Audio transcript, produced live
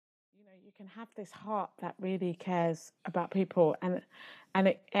you can have this heart that really cares about people, and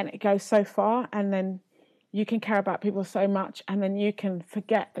it goes so far, and then you can care about people so much, and then you can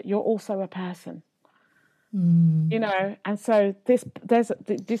forget that you're also a person. You know, and so this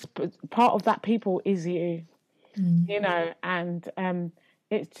part of that people is you. You know, and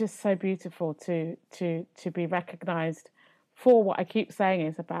it's just so beautiful to be recognized for what I keep saying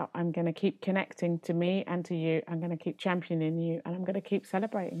is about. I'm going to keep connecting to me and to you. I'm going to keep championing you, and I'm going to keep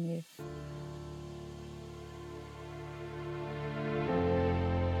celebrating you.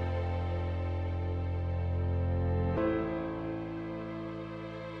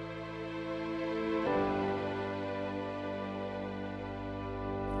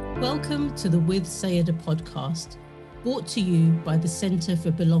 Welcome to the With Saiyyidah podcast, brought to you by the Centre for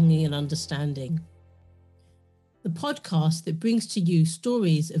Belonging and Understanding. The podcast that brings to you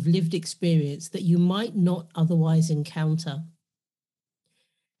stories of lived experience that you might not otherwise encounter.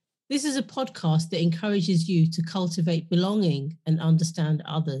 This is a podcast that encourages you to cultivate belonging and understand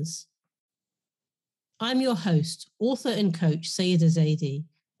others. I'm your host, author and coach Saiyyidah Zaidi,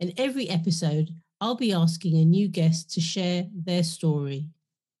 and every episode I'll be asking a new guest to share their story.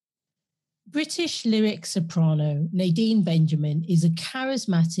 British lyric soprano Nadine Benjamin is a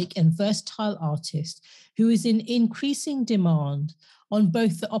charismatic and versatile artist who is in increasing demand on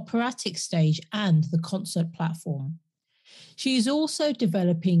both the operatic stage and the concert platform. She is also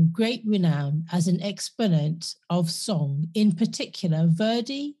developing great renown as an exponent of song, in particular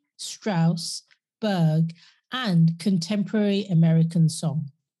Verdi, Strauss, Berg, and contemporary American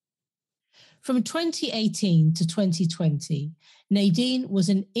song. From 2018 to 2020, Nadine was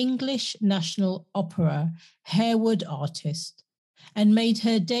an English National Opera Harewood artist and made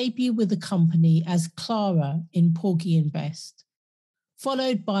her debut with the company as Clara in Porgy and Bess,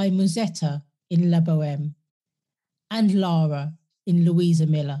 followed by Musetta in La Bohème and Lara in Louisa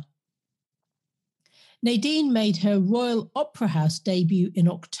Miller. Nadine made her Royal Opera House debut in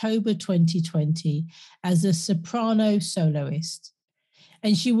October 2020 as a soprano soloist,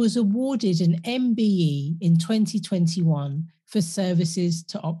 and she was awarded an MBE in 2021 for services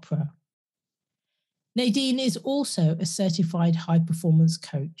to opera. Nadine is also a certified high-performance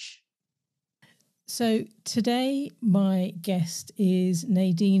coach. So today my guest is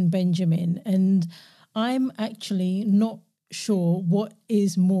Nadine Benjamin, and I'm actually not sure what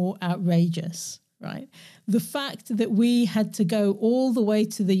is more outrageous, right? The fact that we had to go all the way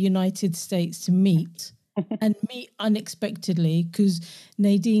to the United States to meet and meet unexpectedly because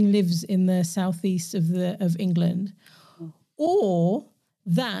Nadine lives in the southeast of England, or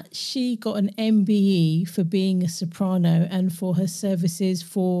that she got an MBE for being a soprano and for her services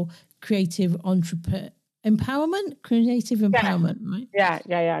for creative empowerment, right? Yeah.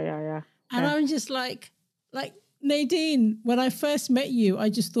 And I'm just like Nadine, when I first met you, I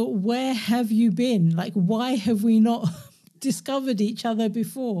just thought, where have you been? Like, why have we not discovered each other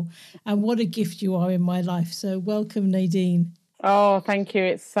before? And what a gift you are in my life. So welcome, Nadine. Oh, thank you.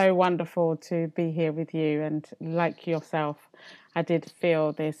 It's so wonderful to be here with you. And like yourself, I did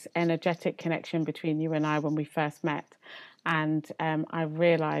feel this energetic connection between you and I when we first met. And I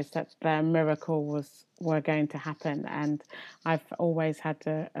realised that the miracle were going to happen. And I've always had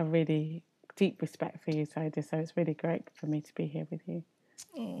a really deep respect for you, Saiyyidah. So it's really great for me to be here with you.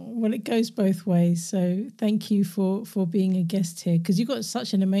 Oh, well, it goes both ways. So thank you for being a guest here, because you've got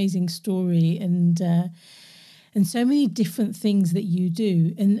such an amazing story and so many different things that you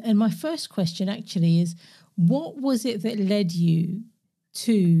do. And my first question actually is, what was it that led you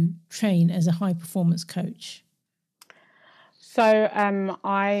to train as a high performance coach? So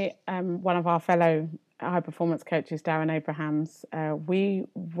I one of our fellow high performance coaches, Darren Abrahams, we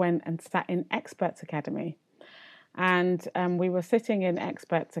went and sat in Experts Academy. And we were sitting in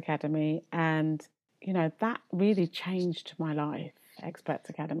Experts Academy, and, you know, that really changed my life, Experts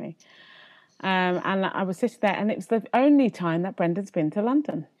Academy. And I was sitting there, and it was the only time that Brendan's been to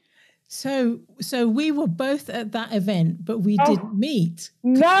London. So we were both at that event, but we didn't meet.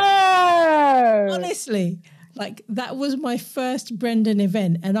 No! Honestly, like, that was my first Brendan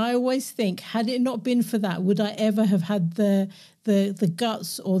event. And I always think, had it not been for that, would I ever have had the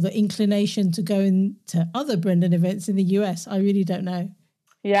guts or the inclination to go into other Brendan events in the US? I really don't know.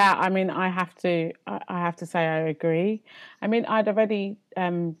 Yeah, I mean, I have to say I agree. I mean, I'd already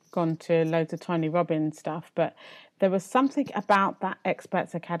gone to loads of Tony Robbins stuff, but there was something about that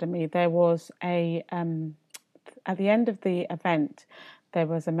Experts Academy. There was at the end of the event, there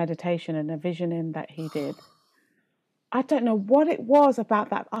was a meditation and a visioning that he did. I don't know what it was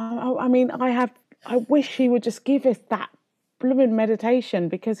about that. I mean, I wish he would just give us that blooming meditation,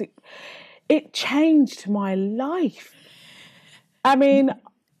 because it changed my life. I mean,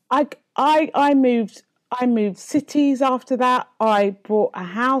 I moved cities after that. I bought a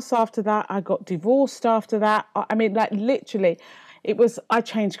house after that. I got divorced after that. I mean, like literally, I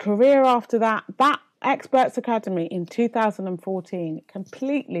changed career after that. That Experts Academy in 2014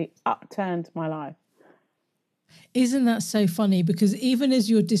 completely upturned my life. Isn't that so funny? Because even as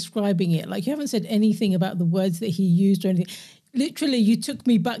you're describing it, like you haven't said anything about the words that he used or anything. Literally, you took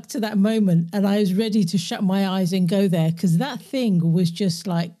me back to that moment and I was ready to shut my eyes and go there, because that thing was just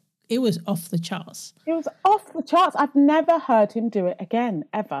like, it was off the charts. It was off the charts. I've never heard him do it again,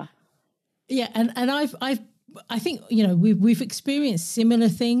 ever. Yeah, and I think, you know, we've experienced similar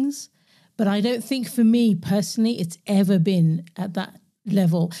things, but I don't think for me personally it's ever been at that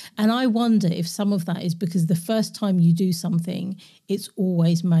level. And I wonder if some of that is because the first time you do something, it's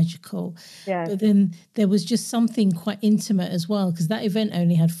always magical. Yeah. But then there was just something quite intimate as well, because that event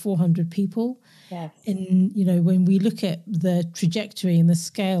only had 400 people. Yes. And, you know, when we look at the trajectory and the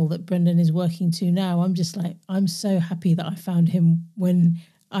scale that Brendan is working to now, I'm just like, I'm so happy that I found him when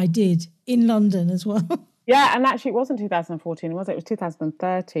I did, in London as well. Yeah, and actually it wasn't 2014, was it? It was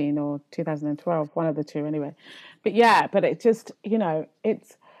 2013 or 2012, one of the two anyway. But yeah, but it just, you know,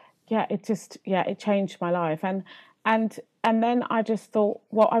 it changed my life. And then I just thought,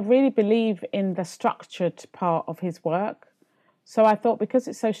 well, I really believe in the structured part of his work. So I thought, because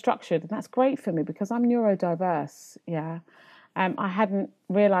it's so structured, and that's great for me because I'm neurodiverse, yeah. I hadn't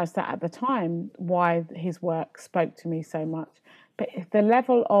realised that at the time, why his work spoke to me so much. But the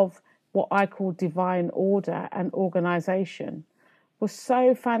level of what I call divine order and organisation was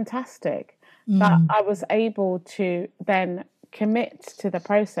so fantastic that I was able to then commit to the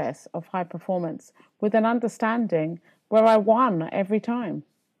process of high performance with an understanding where I won every time.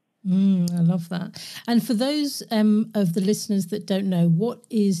 I love that. And for those of the listeners that don't know, what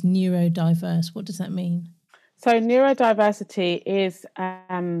is neurodiverse? What does that mean? So neurodiversity is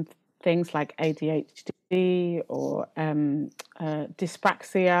things like ADHD or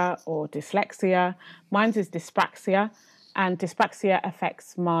dyspraxia or dyslexia. Mine is dyspraxia, and dyspraxia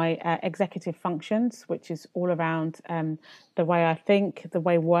affects my executive functions, which is all around the way I think, the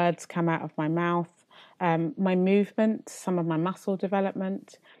way words come out of my mouth, my movement, some of my muscle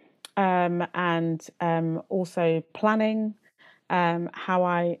development, and also planning, how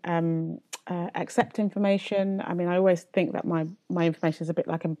I accept information. I mean, I always think that my information is a bit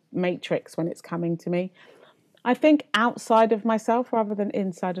like a matrix when it's coming to me. I think outside of myself rather than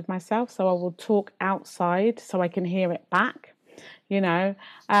inside of myself. So I will talk outside so I can hear it back, you know.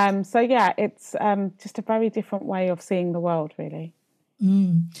 So yeah, it's just a very different way of seeing the world, really.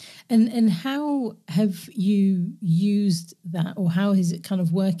 And how have you used that, or how is it kind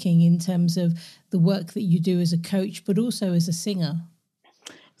of working in terms of the work that you do as a coach, but also as a singer?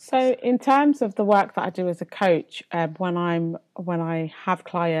 So, in terms of the work that I do as a coach, when I have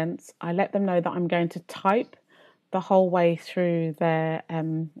clients, I let them know that I'm going to type the whole way through their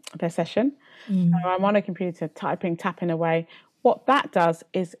session. So I'm on a computer typing, tapping away. What that does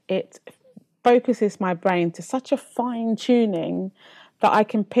is it focuses my brain to such a fine tuning that I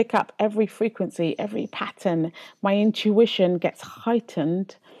can pick up every frequency, every pattern. My intuition gets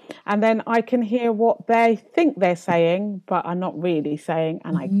heightened, and then I can hear what they think they're saying, but are not really saying,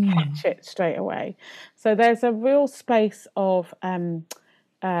 and I catch it straight away. So there's a real space of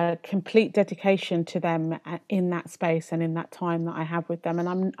complete dedication to them in that space and in that time that I have with them,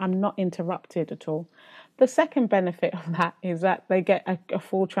 and I'm not interrupted at all. The second benefit of that is that they get a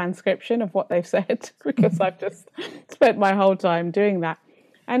full transcription of what they've said because I've just spent my whole time doing that.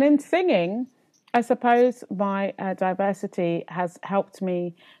 And in singing, I suppose my diversity has helped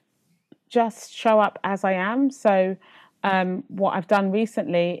me just show up as I am. So what I've done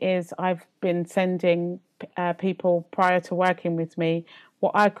recently is I've been sending people prior to working with me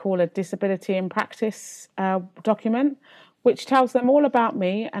what I call a disability in practice document, which tells them all about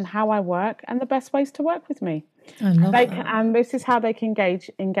me and how I work and the best ways to work with me. I love that. And this is how they can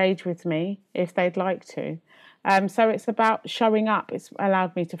engage with me if they'd like to. So it's about showing up. It's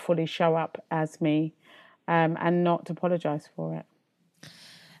allowed me to fully show up as me and not apologise for it.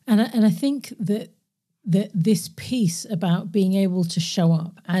 And I think that this piece about being able to show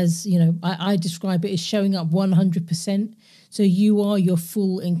up as, you know, I describe it as showing up 100%. So you are your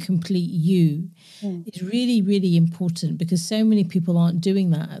full and complete you is really, really important, because so many people aren't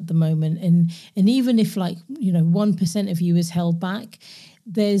doing that at the moment. And even if, like, you know, 1% of you is held back,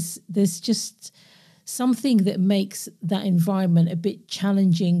 there's just something that makes that environment a bit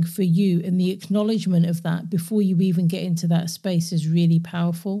challenging for you, and the acknowledgement of that before you even get into that space is really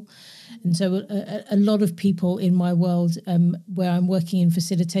powerful. And so a lot of people in my world, where I'm working in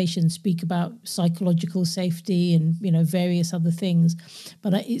facilitation, speak about psychological safety and, various other things.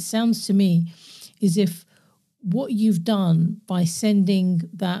 But it sounds to me as if what you've done by sending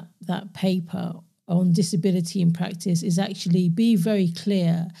that paper on disability in practice is actually be very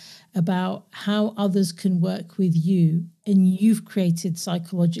clear about how others can work with you, and you've created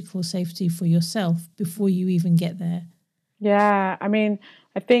psychological safety for yourself before you even get there. Yeah, I mean,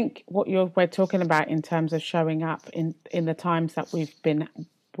 I think what we're talking about in terms of showing up in the times that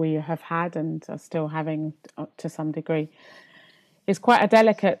we have had and are still having to some degree is quite a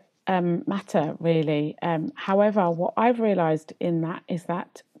delicate matter, really. However, what I've realised in that is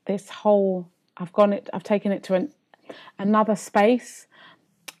that this whole I've taken it to another space,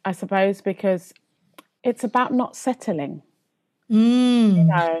 I suppose, because it's about not settling,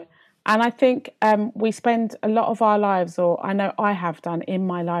 And I think we spend a lot of our lives, or I know I have done in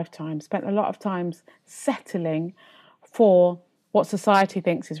my lifetime, spent a lot of times settling for what society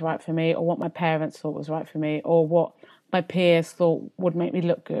thinks is right for me, or what my parents thought was right for me, or what my peers thought would make me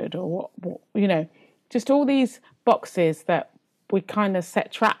look good, or what just all these boxes that we kind of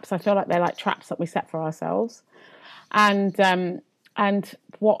set traps. I feel like they're like traps that we set for ourselves. And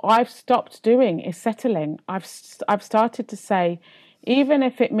what I've stopped doing is settling. I've started to say, even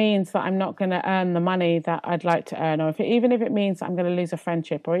if it means that I'm not going to earn the money that I'd like to earn, or even if it means that I'm going to lose a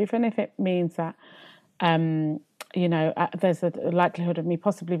friendship, or even if it means that there's a likelihood of me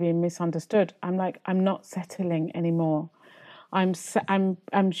possibly being misunderstood, I'm not settling anymore. I'm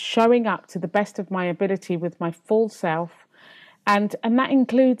showing up to the best of my ability with my full self, and that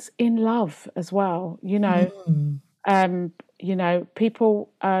includes in love as well. People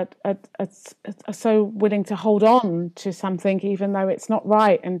are so willing to hold on to something even though it's not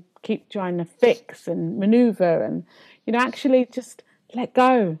right, and keep trying to fix and maneuver, and actually just let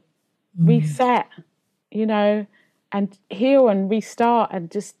go, reset, and heal and restart, and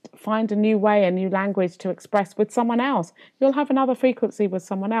just find a new way, a new language to express with someone else. You'll have another frequency with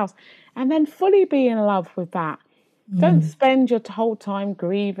someone else, and then fully be in love with that. Don't spend your whole time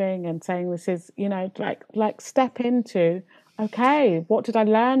grieving and saying this is, like step into, okay, what did I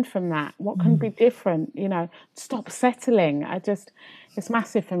learn from that? What can be different? Stop settling. It's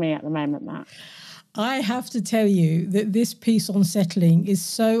massive for me at the moment, that. I have to tell you that this piece on settling is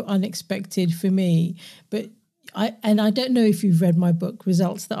so unexpected for me, but I don't know if you've read my book,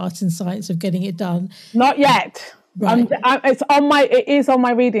 Results, the Art and Science of Getting It Done. Not yet. Right. It is on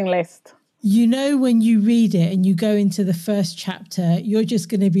my reading list. When you read it and you go into the first chapter, you're just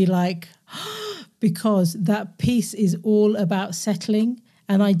going to be like, because that piece is all about settling.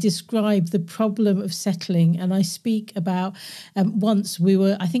 And I describe the problem of settling. And I speak about, once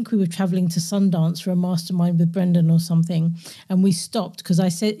I think we were traveling to Sundance for a mastermind with Brendan or something. And we stopped because I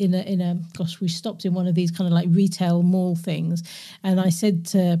said we stopped in one of these kind of like retail mall things. And I said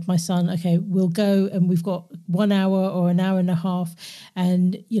to my son, okay, we'll go, and we've got 1 hour or an hour and a half.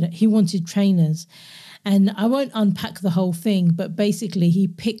 And, he wanted trainers. And I won't unpack the whole thing, but basically he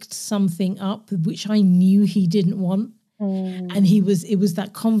picked something up which I knew he didn't want. And it was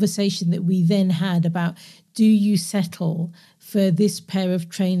that conversation that we then had about, do you settle for this pair of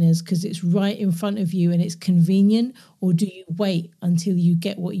trainers because it's right in front of you and it's convenient, or do you wait until you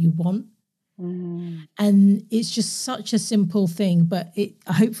get what you want? And it's just such a simple thing, but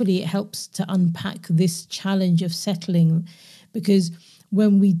hopefully it helps to unpack this challenge of settling, because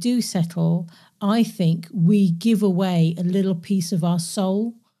when we do settle, I think we give away a little piece of our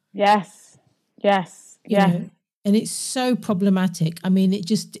soul. Yes. And it's so problematic. I mean,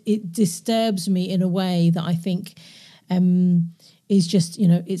 it disturbs me in a way that I think is just,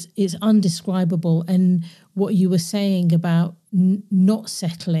 it's undescribable. And what you were saying about not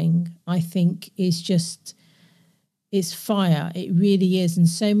settling, I think it's fire. It really is. And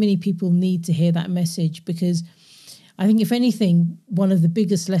so many people need to hear that message, because I think, if anything, one of the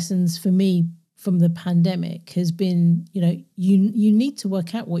biggest lessons for me from the pandemic has been, you need to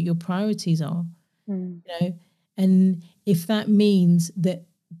work out what your priorities are, And if that means that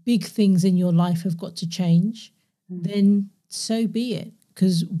big things in your life have got to change, then so be it,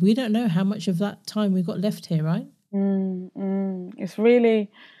 because we don't know how much of that time we've got left here, right? It's really,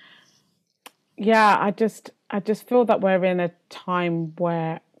 I just feel that we're in a time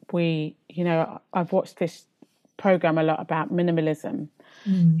where I've watched this program a lot about minimalism,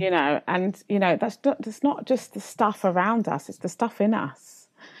 and that's not just the stuff around us, it's the stuff in us.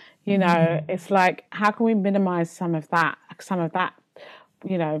 It's like, how can we minimize some of that,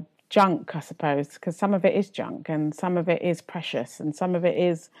 junk, I suppose, because some of it is junk and some of it is precious and some of it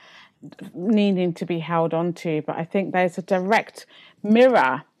is needing to be held on to. But I think there's a direct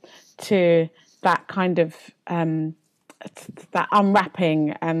mirror to that kind of that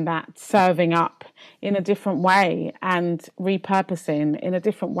unwrapping and that serving up in a different way and repurposing in a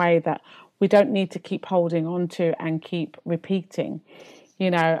different way that we don't need to keep holding on to and keep repeating.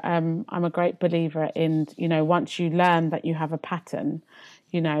 I'm a great believer in, once you learn that you have a pattern,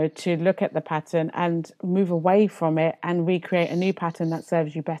 to look at the pattern and move away from it and recreate a new pattern that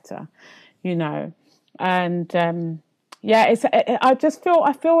serves you better, and I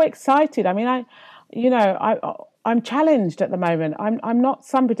feel excited. I mean, I'm challenged at the moment. I'm not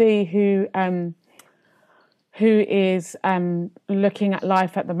somebody who is looking at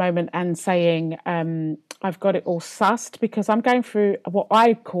life at the moment and saying I've got it all sussed, because I'm going through what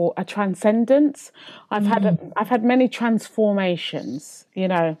I call a transcendence. I've had many transformations,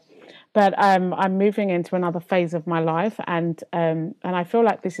 but I'm moving into another phase of my life, and I feel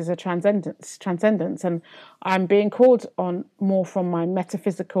like this is a transcendence, and I'm being called on more from my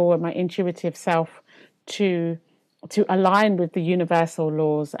metaphysical and my intuitive self to align with the universal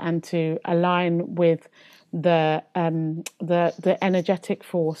laws and to align with the energetic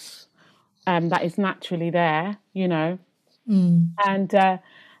force that is naturally there, and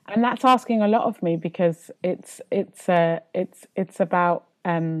that's asking a lot of me, because it's about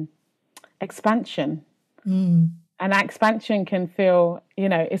expansion, and that expansion can feel,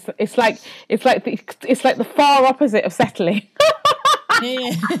 it's like the far opposite of settling.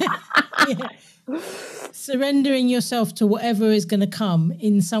 Yeah. Yeah. Surrendering yourself to whatever is going to come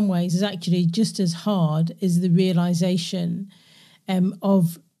in some ways is actually just as hard as the realization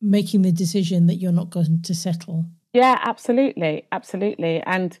of making the decision that you're not going to settle. Yeah, absolutely.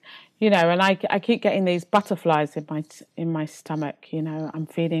 And and I keep getting these butterflies in my stomach. I'm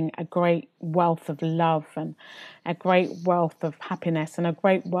feeling a great wealth of love and a great wealth of happiness and a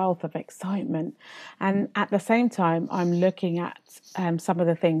great wealth of excitement. And at the same time, I'm looking at some of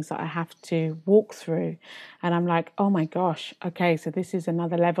the things that I have to walk through, and I'm like, oh my gosh, okay, so this is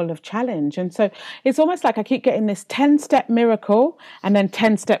another level of challenge. And so it's almost like I keep getting this 10-step miracle and then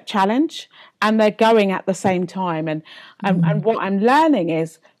 10-step challenge, and they're going at the same time. And what I'm learning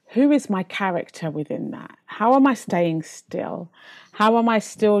is, who is my character within that? How am I staying still? How am I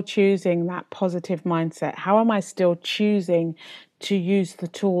still choosing that positive mindset? How am I still choosing to use the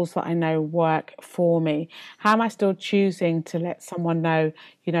tools that I know work for me? How am I still choosing to let someone know,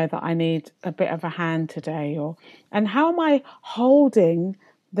 that I need a bit of a hand today? And how am I holding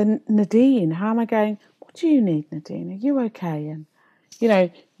the Nadine? How am I going, what do you need, Nadine? Are you okay? And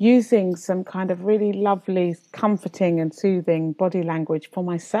using some kind of really lovely, comforting and soothing body language for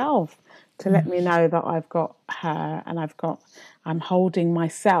myself to let me know that I've got her and I'm holding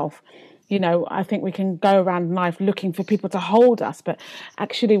myself. I think we can go around life looking for people to hold us, but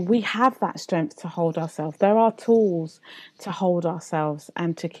actually we have that strength to hold ourselves. There are tools to hold ourselves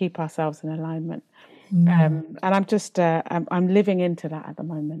and to keep ourselves in alignment. And I'm just, I'm living into that at the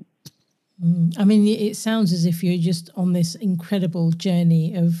moment. I mean, it sounds as if you're just on this incredible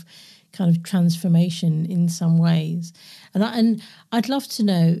journey of kind of transformation in some ways. And I'd love to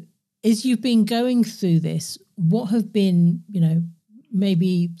know, as you've been going through this, what have been,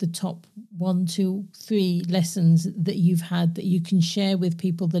 maybe the top 1, 2, 3 lessons that you've had that you can share with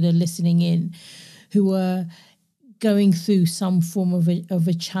people that are listening in, who are going through some form of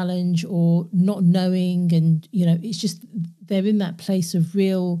a challenge or not knowing, and, it's just they're in that place of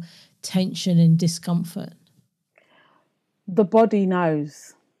real tension and discomfort? The body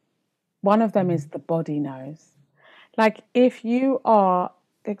knows. One of them is the body knows. Like, if you are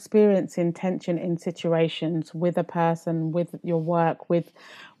experiencing tension in situations with a person, with your work, with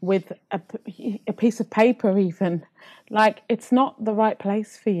a piece of paper even, like, it's not the right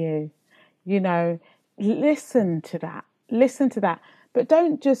place for you. Listen to that. But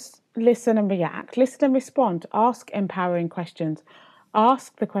don't just listen and react. Listen and respond. Ask empowering questions.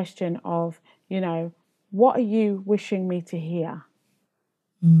 Ask the question of, what are you wishing me to hear?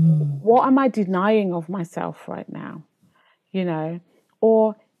 What am I denying of myself right now?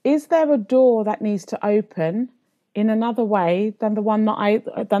 Or is there a door that needs to open in another way than the way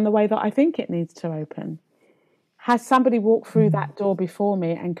that I think it needs to open? Has somebody walked through that door before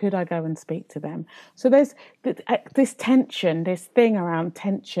me, and could I go and speak to them? So there's this tension, this thing around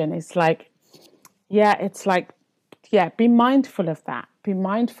tension. It's like, be mindful of that. Be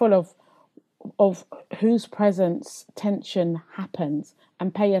mindful of whose presence tension happens,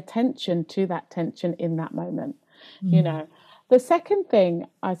 and pay attention to that tension in that moment. The second thing,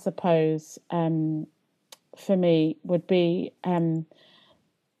 I suppose, for me would be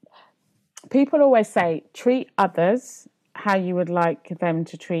people always say, treat others how you would like them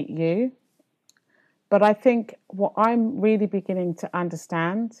to treat you. But I think what I'm really beginning to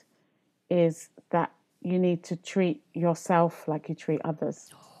understand is that you need to treat yourself like you treat others.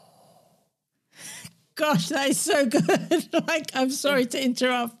 Gosh, that is so good. Like, I'm sorry to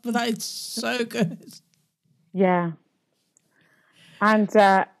interrupt, but that is so good. Yeah. And,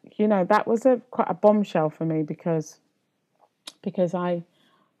 that was quite a bombshell for me because I,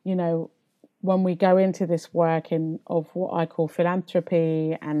 when we go into this work of what I call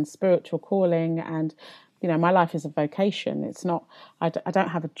philanthropy and spiritual calling, and my life is a vocation. It's not. I don't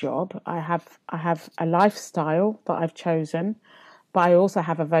have a job. I have a lifestyle that I've chosen, but I also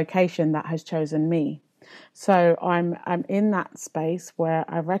have a vocation that has chosen me. So I'm in that space where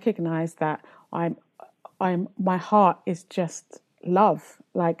I recognize that my heart is just love.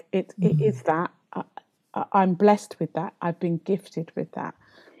 Like it is that. I'm blessed with that. I've been gifted with that.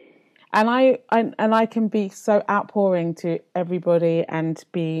 And I can be so outpouring to everybody and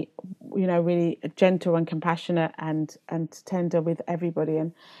be, really gentle and compassionate and tender with everybody.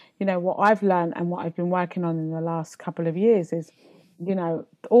 And, what I've learned and what I've been working on in the last couple of years is,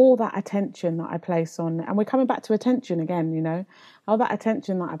 all that attention that I place on, and we're coming back to attention again, all that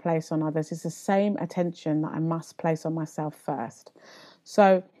attention that I place on others is the same attention that I must place on myself first.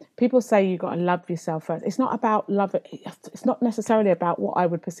 So people say you've got to love yourself first. It's not about love. It's not necessarily about what I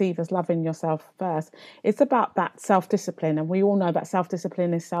would perceive as loving yourself first. It's about that self-discipline. And we all know that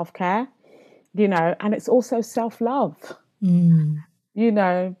self-discipline is self-care, and it's also self-love,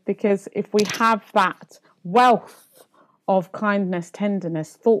 because if we have that wealth of kindness,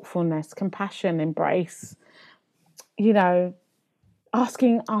 tenderness, thoughtfulness, compassion, embrace,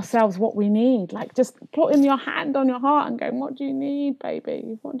 asking ourselves what we need, like just putting your hand on your heart and going, what do you need,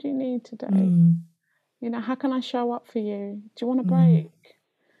 baby? What do you need today? How can I show up for you? Do you want a break?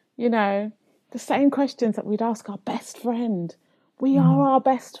 The same questions that we'd ask our best friend. We are our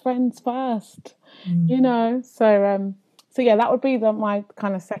best friends first, So yeah, that would be my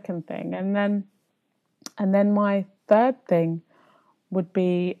kind of second thing. And then my third thing would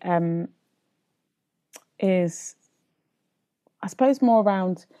be, is I suppose more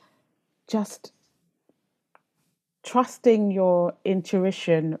around just trusting your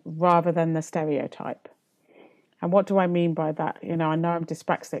intuition rather than the stereotype. And what do I mean by that? I know I'm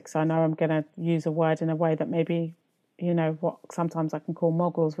dyspraxic, so I know I'm going to use a word in a way that maybe, what sometimes I can call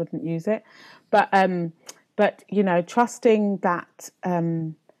moguls wouldn't use it. But trusting that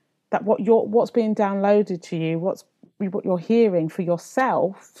that what's being downloaded to you, what you're hearing for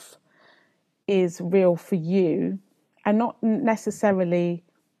yourself is real for you, and not necessarily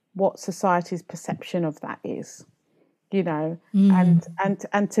what society's perception of that is,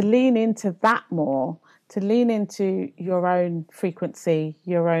 and to lean into that more, to lean into your own frequency,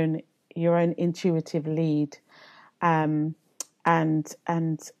 your own intuitive lead, and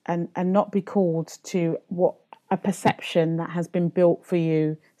not be called to what a perception that has been built for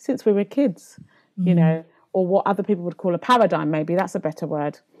you since we were kids, or what other people would call a paradigm. Maybe that's a better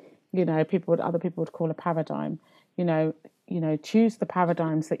word. Other people would call a paradigm. Choose the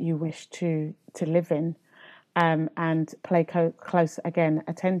paradigms that you wish to live in, and pay close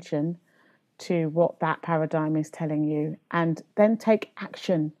attention to what that paradigm is telling you, and then take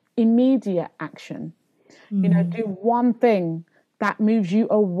action, immediate action. Do one thing that moves you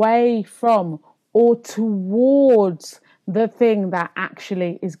away from or towards the thing that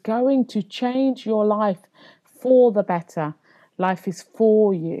actually is going to change your life for the better. Life is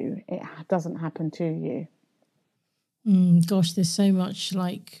for you. It doesn't happen to you. Gosh, there's so much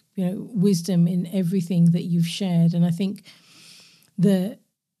wisdom in everything that you've shared. And I think the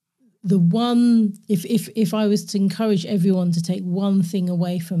one, if I was to encourage everyone to take one thing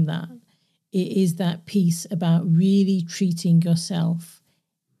away from that, it is that piece about really treating yourself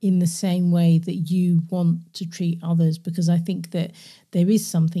in the same way that you want to treat others, because I think that there is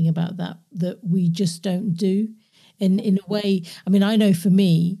something about that we just don't do. And in a way, I know for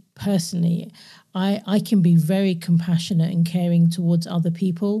me personally, I can be very compassionate and caring towards other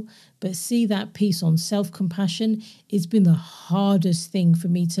people, but see that piece on self-compassion, it's been the hardest thing for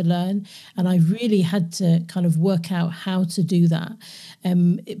me to learn. And I really had to kind of work out how to do that,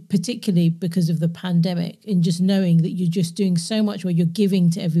 particularly because of the pandemic, and just knowing that you're just doing so much where you're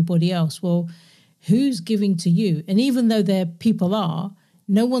giving to everybody else. Well, who's giving to you? And even though people are,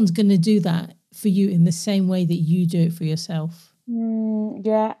 no one's going to do that for you in the same way that you do it for yourself.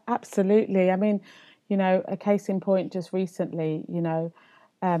 Yeah, absolutely. A case in point just recently,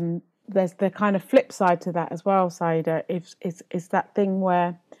 there's the kind of flip side to that as well, Saiyyidah. It's that thing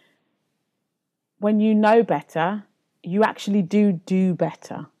where when you know better, you actually do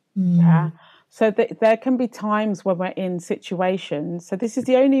better. Yeah. So there can be times when we're in situations. So this is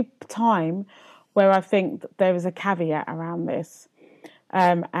the only time where I think that there is a caveat around this.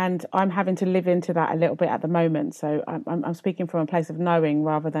 And I'm having to live into that a little bit at the moment. So I'm speaking from a place of knowing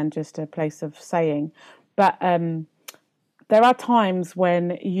rather than just a place of saying. But there are times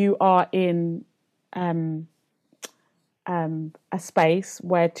when you are in a space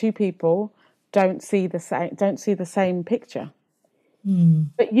where two people don't see the same picture.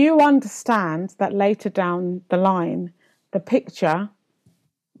 But you understand that later down the line, the picture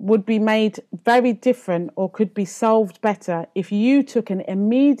would be made very different or could be solved better if you took an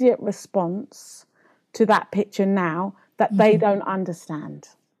immediate response to that picture now that they don't understand.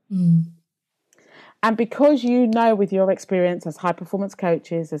 And because you know, with your experience as high performance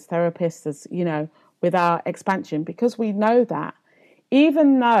coaches, as therapists, as with our expansion, because we know that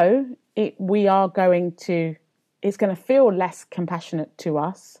even though we are going to, it's going to feel less compassionate to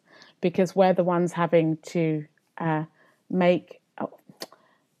us because we're the ones having to make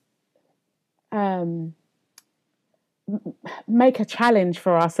a challenge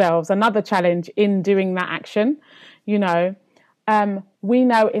for ourselves, another challenge in doing that action, we know in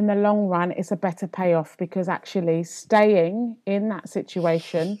the long run it's a better payoff because actually staying in that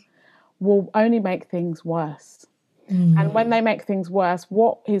situation will only make things worse. And when they make things worse,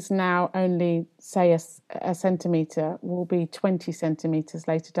 what is now only, say, a centimetre will be 20 centimetres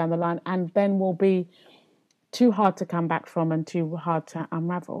later down the line, and then will be too hard to come back from and too hard to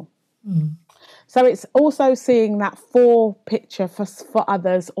unravel. So it's also seeing that for picture for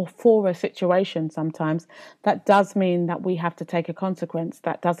others or for a situation sometimes that does mean that we have to take a consequence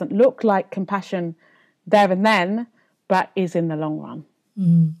that doesn't look like compassion there and then, but is in the long run.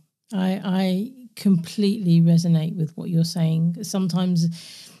 I completely resonate with what you're saying. Sometimes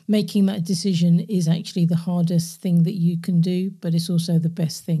making that decision is actually the hardest thing that you can do, but it's also the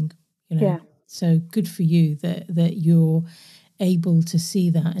best thing, Yeah. So good for you that you're able to see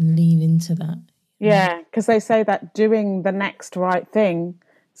that and lean into that. Yeah, because they say that doing the next right thing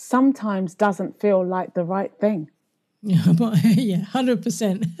sometimes doesn't feel like the right thing. Yeah,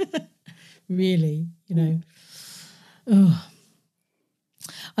 100%. Really, Oh.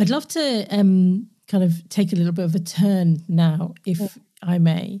 I'd love to kind of take a little bit of a turn now, if I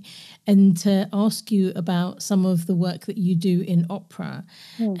may, and to ask you about some of the work that you do in opera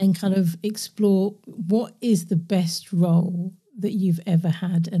and kind of explore what is the best role that you've ever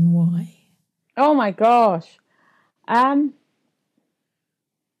had and why. Oh my gosh. I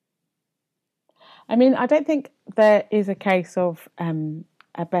mean, I don't think there is a case of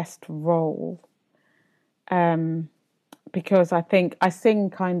a best role, because I think I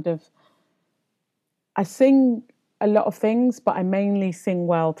sing a lot of things, but I mainly sing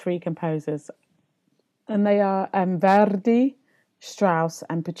well three composers, and they are Verdi, Strauss,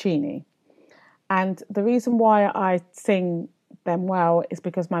 and Puccini. And the reason why I sing them well is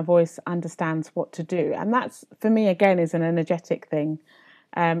because my voice understands what to do, and that's, for me, again, is an energetic thing.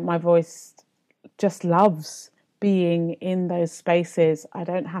 My voice just loves being in those spaces. I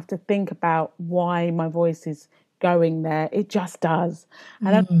don't have to think about why my voice is going there. It just does.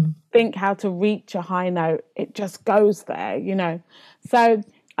 I don't think how to reach a high note. It just goes there. So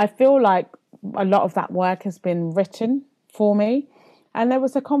I feel like a lot of that work has been written for me. And there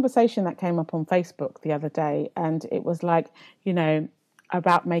was a conversation that came up on Facebook the other day, and it was like,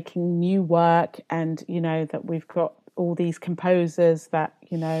 about making new work, and, that we've got all these composers that,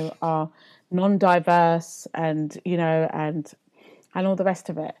 are non-diverse and, and all the rest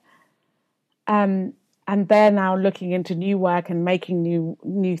of it. And they're now looking into new work and making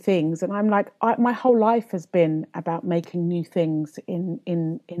new things. And I'm like, my whole life has been about making new things in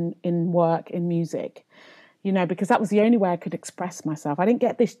work, in music, because that was the only way I could express myself. I didn't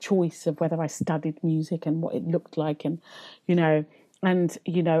get this choice of whether I studied music and what it looked like, and and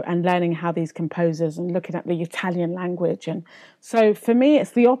learning how these composers and looking at the Italian language. And so for me,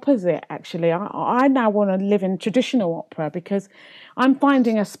 it's the opposite, actually. I now want to live in traditional opera because I'm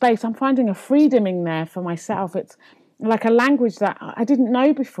finding a space, I'm finding a freedom in there for myself. It's like a language that I didn't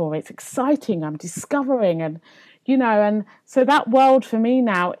know before. It's exciting. I'm discovering, and and so that world for me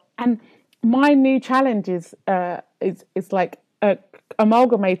now, and my new challenge is like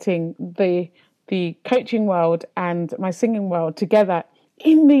amalgamating the coaching world and my singing world together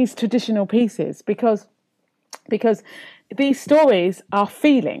in these traditional pieces, because these stories are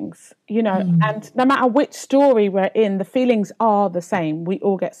feelings, and no matter which story we're in, the feelings are the same. We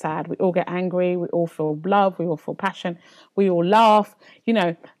all get sad, we all get angry, we all feel love, we all feel passion, we all laugh.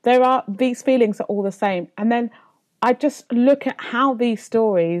 These feelings are all the same. And then I just look at how these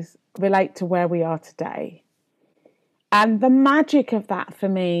stories relate to where we are today. And the magic of that for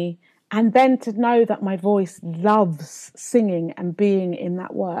me, and then to know that my voice loves singing and being in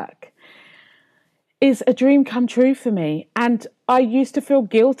that work, is a dream come true for me. And I used to feel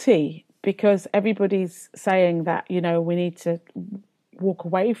guilty because everybody's saying that, we need to walk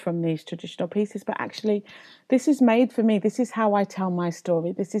away from these traditional pieces. But actually, this is made for me. This is how I tell my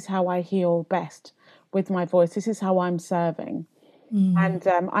story. This is how I heal best with my voice. This is how I'm serving. And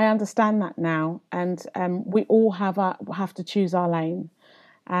I understand that now. And we all have to choose our lane.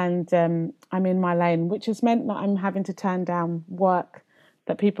 And I'm in my lane, which has meant that I'm having to turn down work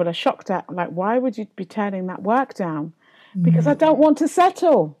that people are shocked at. Like, why would you be turning that work down? Because I don't want to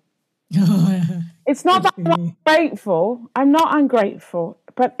settle. It's not that I'm ungrateful. I'm not ungrateful,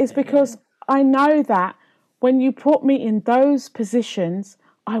 but it's because I know that when you put me in those positions,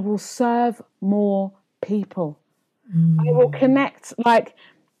 I will serve more people. I will connect, like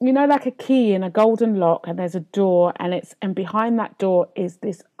a key in a golden lock, and there's a door, and behind that door is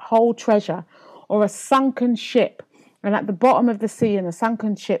this whole treasure, or a sunken ship. And at the bottom of the sea in a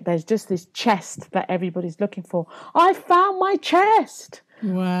sunken ship, there's just this chest that everybody's looking for. I found my chest.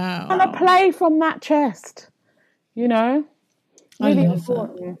 Wow. And I play from that chest, Really I love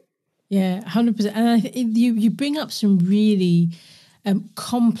important. That. Yeah, 100%. And you bring up some really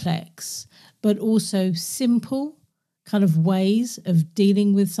complex, but also simple kind of ways of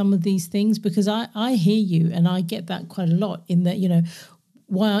dealing with some of these things, because I hear you, and I get that quite a lot in that,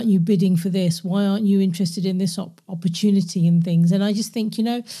 why aren't you bidding for this? Why aren't you interested in this opportunity and things? And I just think,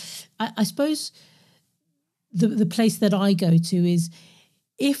 I suppose the place that I go to is,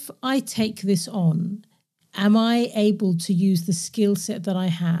 if I take this on, am I able to use the skill set that I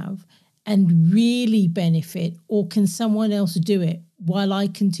have and really benefit, or can someone else do it while I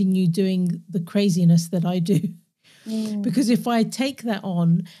continue doing the craziness that I do? Because if I take that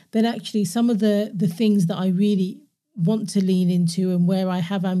on, then actually some of the things that I really want to lean into and where I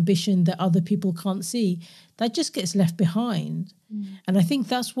have ambition that other people can't see, that just gets left behind. And I think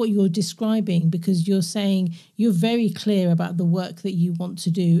that's what you're describing, because you're saying you're very clear about the work that you want to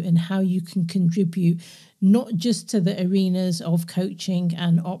do and how you can contribute, not just to the arenas of coaching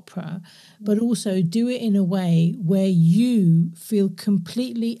and opera, but also do it in a way where you feel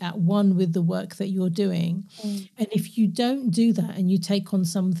completely at one with the work that you're doing. And if you don't do that and you take on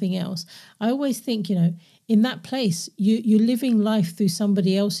something else, I always think, in that place, you're living life through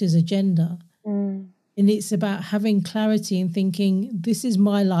somebody else's agenda. And it's about having clarity and thinking, this is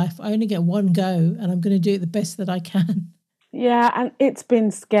my life. I only get one go, and I'm going to do it the best that I can. Yeah, and it's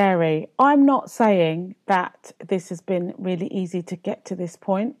been scary. I'm not saying that this has been really easy to get to this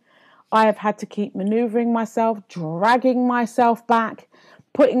point. I have had to keep maneuvering myself, dragging myself back,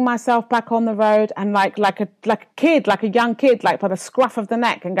 putting myself back on the road, and like a young kid, like by the scruff of the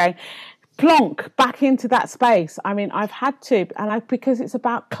neck, and going plonk back into that space. I mean, I've had to, because it's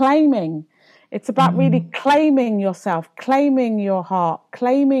about claiming. It's about really claiming yourself, claiming your heart,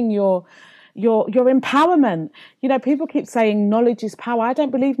 claiming your empowerment. People keep saying knowledge is power. I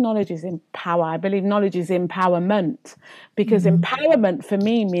don't believe knowledge is in power. I believe knowledge is empowerment, because empowerment for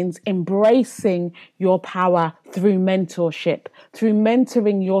me means embracing your power through mentorship, through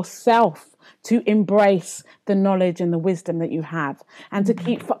mentoring yourself to embrace the knowledge and the wisdom that you have, and to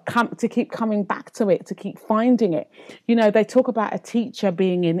keep coming back to it, to keep finding it. They talk about a teacher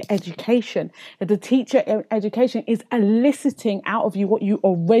being in education. The teacher in education is eliciting out of you what you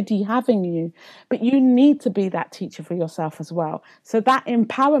already have in you, but you need to be that teacher for yourself as well. So that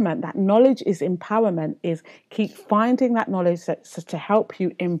empowerment, that knowledge is empowerment, is keep finding that knowledge to help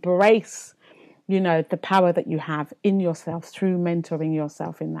you embrace the power that you have in yourself through mentoring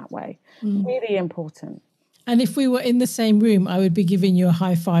yourself in that way. Really important. And if we were in the same room, I would be giving you a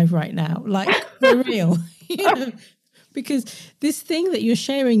high five right now, like for real, because this thing that you're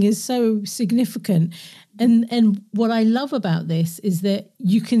sharing is so significant. And what I love about this is that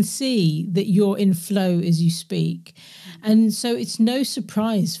you can see that you're in flow as you speak. And so it's no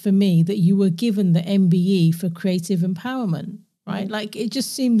surprise for me that you were given the MBE for creative empowerment. Right? Like, it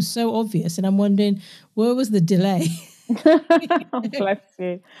just seems so obvious. And I'm wondering, where was the delay? Oh, bless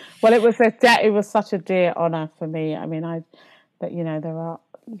you. Well, it was such a dear honour for me. I mean, there are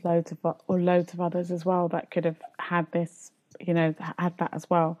loads of others as well that could have had this, had that as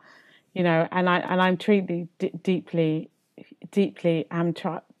well, and I'm truly deeply am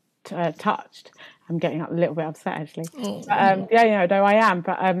touched. I'm getting a little bit upset actually. Oh. But, no, I am.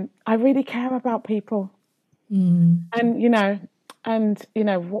 But I really care about people. And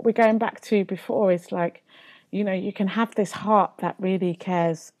what we're going back to before is like, you can have this heart that really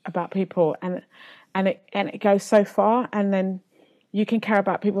cares about people, and it goes so far, and then you can care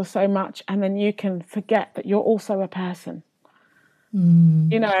about people so much, and then you can forget that you're also a person.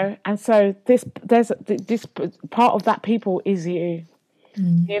 You know, and so this part of that people is you.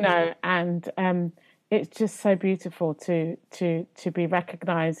 You know, and it's just so beautiful to be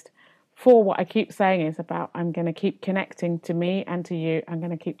recognized for what I keep saying is about. I'm going to keep connecting to me and to you. I'm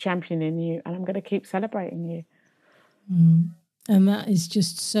going to keep championing you, and I'm going to keep celebrating you. And that is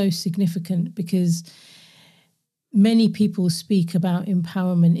just so significant, because many people speak about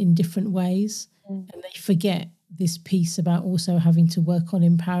empowerment in different ways, and they forget this piece about also having to work on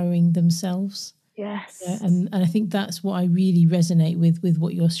empowering themselves. Yes. Yeah, and I think that's what I really resonate with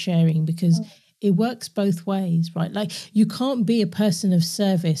what you're sharing, because it works both ways, right? Like, you can't be a person of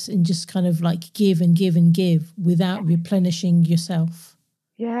service and just kind of like give and give and give without replenishing yourself.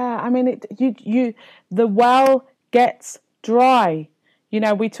 Yeah, I mean, the well gets dry. You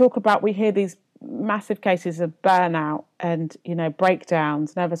know, we hear these massive cases of burnout and, you know,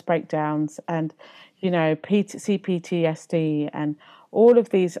 breakdowns, nervous breakdowns, and, you know, CPTSD and all of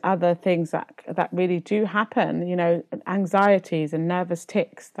these other things that really do happen, you know, anxieties and nervous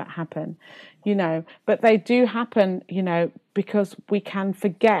tics that happen, you know, but they do happen, you know, because we can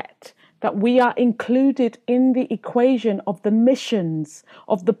forget that we are included in the equation of the missions,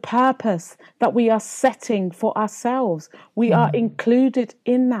 of the purpose that we are setting for ourselves. We are included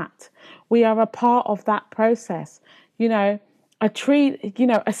in that. We are a part of that process. You know, a tree, you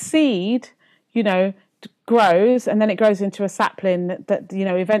know, a seed, you know, grows, and then it grows into a sapling that you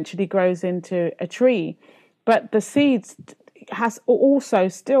know, eventually grows into a tree. But the seeds has also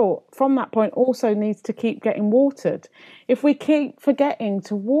still, from that point, also needs to keep getting watered. If we keep forgetting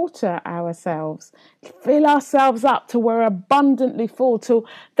to water ourselves, fill ourselves up till we're abundantly full, till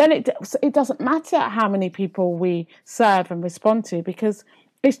then it doesn't matter how many people we serve and respond to, because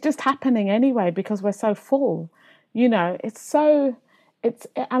it's just happening anyway, because we're so full. You know,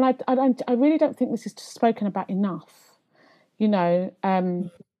 and I really don't think this is spoken about enough. You know,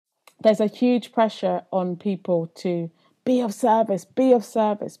 there's a huge pressure on people to be of service, be of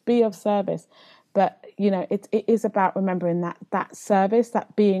service, be of service. But, you know, it is about remembering that service,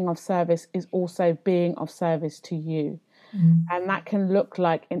 that being of service, is also being of service to you. And that can look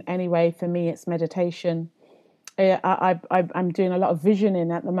like in any way. For me, it's meditation. I'm doing a lot of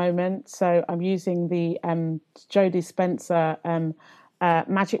visioning at the moment. So I'm using the Joe Dispenza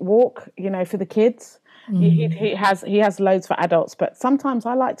magic walk, you know, for the kids. He has loads for adults, but sometimes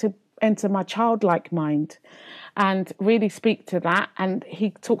I like to enter my childlike mind and really speak to that. And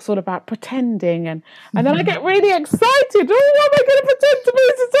he talks all about pretending, and then I get really excited. Oh, what am I going to pretend to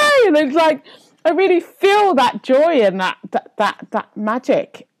be today? And it's like I really feel that joy and that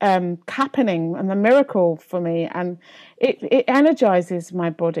magic happening, and the miracle for me, and it energizes my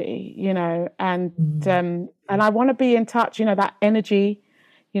body, you know, and I want to be in touch, you know, that energy,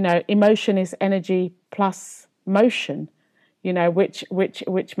 you know, emotion is energy plus motion, you know, which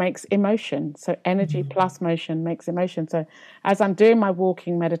makes emotion. So energy plus motion makes emotion. So as I'm doing my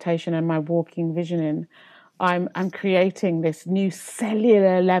walking meditation and my walking visioning, I'm creating this new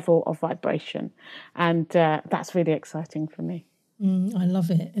cellular level of vibration, and that's really exciting for me. I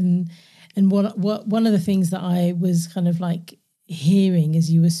love it. And what one of the things that I was kind of like hearing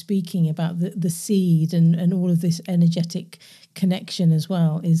as you were speaking about the seed and all of this energetic connection as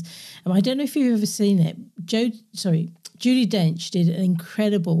well is, I don't know if you've ever seen it. Judi Dench did an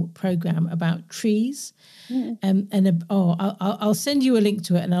incredible program about trees. I'll send you a link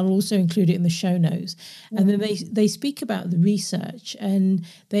to it, and I'll also include it in the show notes. And then they speak about the research, and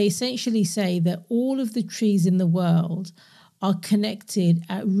they essentially say that all of the trees in the world are connected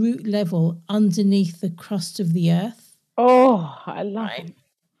at root level underneath the crust of the earth. Oh, I love it.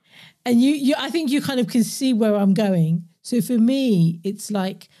 And I think you kind of can see where I'm going. So for me, it's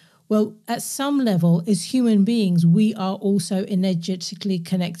like, well, at some level, as human beings, we are also energetically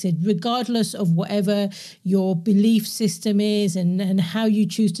connected, regardless of whatever your belief system is and how you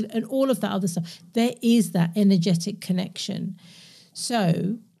choose to, and all of that other stuff. There is that energetic connection.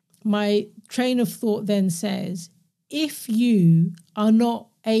 So my train of thought then says, if you are not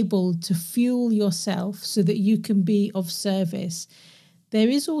able to fuel yourself so that you can be of service, there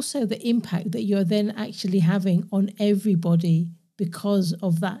is also the impact that you're then actually having on everybody because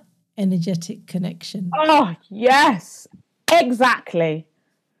of that energetic connection. Oh, yes, exactly.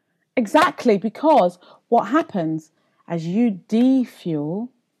 Exactly, because what happens as you defuel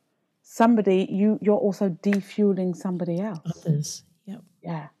somebody, you're also defueling somebody else. Others, yep.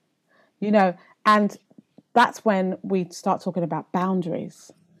 Yeah. You know, and that's when we start talking about boundaries.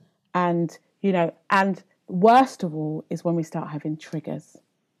 And, you know, and worst of all is when we start having triggers.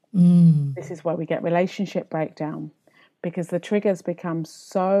 This is where we get relationship breakdown, because the triggers become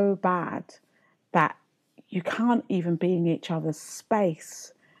so bad that you can't even be in each other's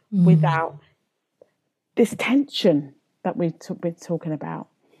space without this tension that we've been talking about,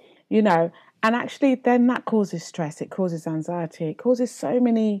 you know. And actually then that causes stress, it causes anxiety, it causes so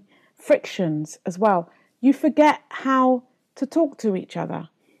many frictions as well. You forget how to talk to each other,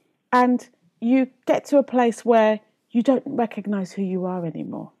 and you get to a place where you don't recognize who you are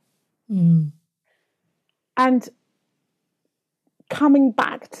anymore. And coming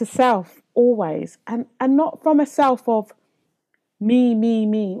back to self always, and not from a self of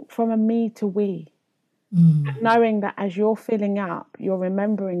me, from a me to we. Knowing that as you're filling up, you're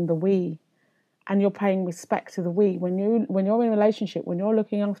remembering the we, and you're paying respect to the we. When you're in a relationship, when you're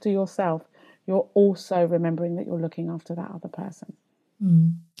looking after yourself, you're also remembering that you're looking after that other person.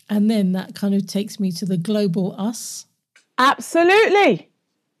 And then that kind of takes me to the global us. Absolutely.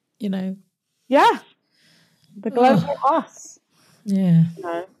 You know? Yeah. The global us. Yeah. You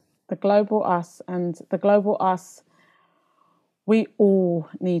know, the global us. And the global us, we all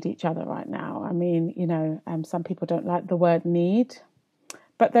need each other right now. I mean, you know, some people don't like the word need,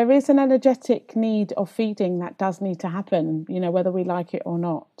 but there is an energetic need of feeding that does need to happen, you know, whether we like it or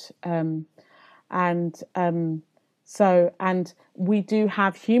not. And we do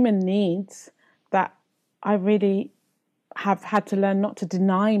have human needs that I really have had to learn not to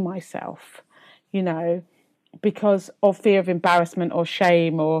deny myself, you know, because of fear of embarrassment or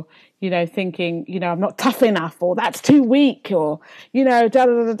shame, or, you know, thinking, you know, I'm not tough enough, or that's too weak, or, you know,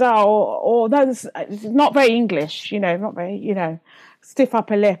 or no, it's not very English, you know, not very, you know, stiff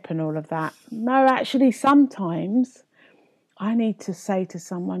upper lip and all of that. No, actually, sometimes I need to say to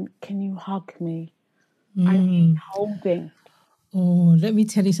someone, can you hug me? I need holding. Oh, let me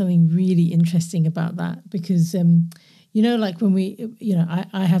tell you something really interesting about that, because, you know, like when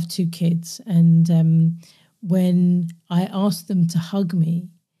I have 2 kids, and when I ask them to hug me,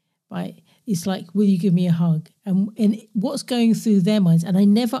 right, it's like, will you give me a hug? And what's going through their minds, and I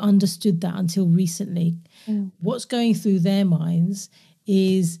never understood that until recently, what's going through their minds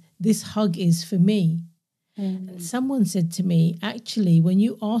is, this hug is for me. And someone said to me, actually, when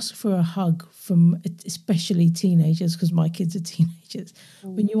you ask for a hug from especially teenagers, because my kids are teenagers,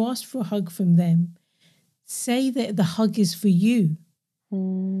 when you ask for a hug from them, say that the hug is for you.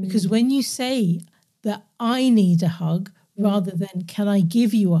 Because when you say that I need a hug rather than can I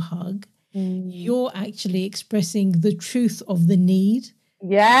give you a hug, you're actually expressing the truth of the need.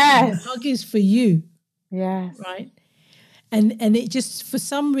 Yes. The hug is for you. Yes. Right. And it just, for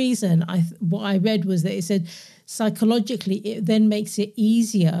some reason, what I read was that it said psychologically it then makes it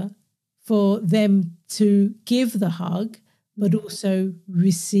easier for them to give the hug, but also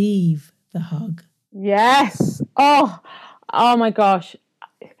receive the hug. Yes. Oh my gosh,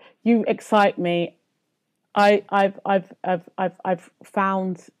 you excite me. I've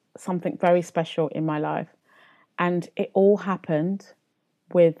found something very special in my life, and it all happened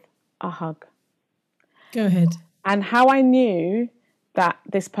with a hug. Go ahead. And how I knew that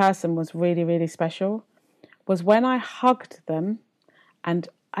this person was really, really special was when I hugged them and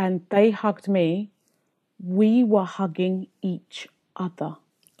they hugged me, we were hugging each other.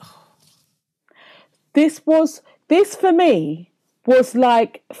 This for me was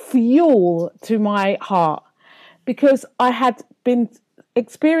like fuel to my heart, because I had been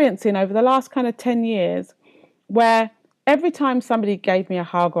experiencing over the last kind of 10 years where every time somebody gave me a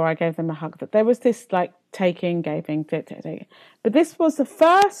hug or I gave them a hug, that there was this like taking, giving, taking. But this was the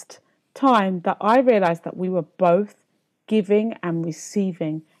first time that I realized that we were both giving and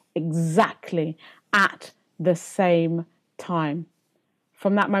receiving exactly at the same time.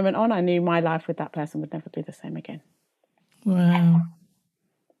 From that moment on, I knew my life with that person would never be the same again. Wow.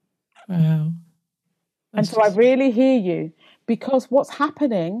 Wow. And so I really hear you, because what's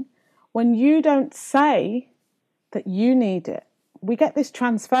happening when you don't say that you need it, we get this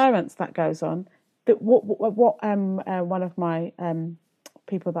transference that goes on. That one of my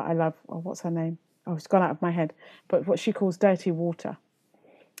people that I love, oh, what's her name? Oh, it's gone out of my head. But what she calls dirty water.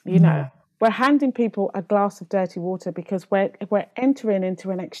 You know, we're handing people a glass of dirty water because we're entering into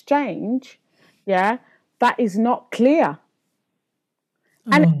an exchange, yeah, that is not clear.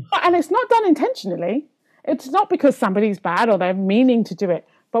 And it's not done intentionally. It's not because somebody's bad or they're meaning to do it,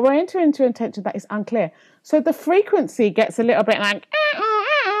 but we're entering into intention that is unclear. So the frequency gets a little bit like,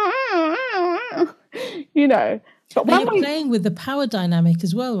 you know. But when you're playing with the power dynamic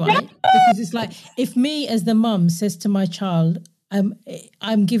as well, right? Because it's like, if me as the mum says to my child,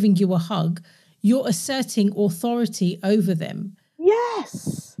 I'm giving you a hug, you're asserting authority over them.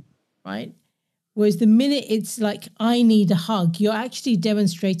 Yes. Right? Whereas the minute it's like, I need a hug, you're actually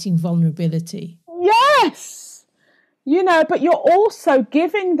demonstrating vulnerability. Yes. but you're also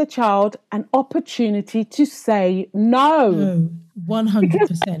giving the child an opportunity to say no. No, 100%.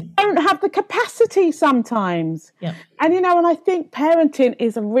 Because they don't have the capacity sometimes. Yeah. And, and I think parenting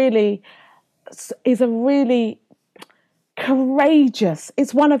is a really courageous,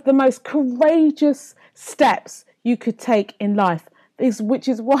 it's one of the most courageous steps you could take in life, which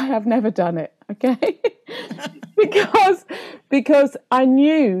is why I've never done it, okay? because I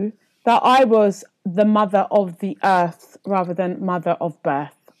knew that I was the mother of the earth rather than mother of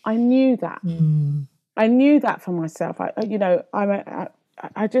birth. I knew that. I knew that for myself.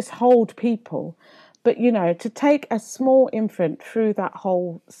 I just hold people. But, to take a small infant through that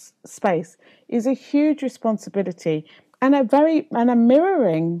whole space is a huge responsibility and a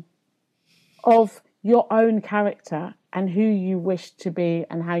mirroring of your own character and who you wish to be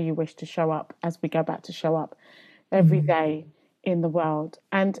and how you wish to show up, as we go back to show up every day in the world.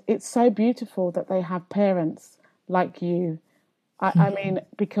 And it's so beautiful that they have parents like you. I mean,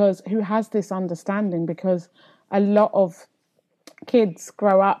 because who has this understanding, because a lot of kids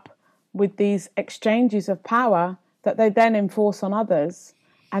grow up with these exchanges of power that they then enforce on others.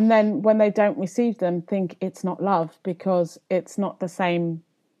 And then when they don't receive them, think it's not love because it's not the same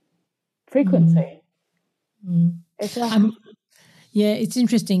frequency. It's Yeah, it's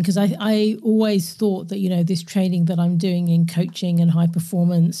interesting because I always thought that, this training that I'm doing in coaching and high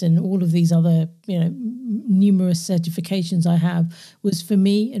performance and all of these other, numerous certifications I have was for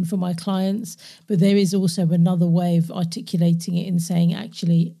me and for my clients. But there is also another way of articulating it and saying,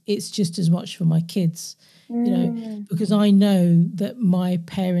 actually, it's just as much for my kids, because I know that my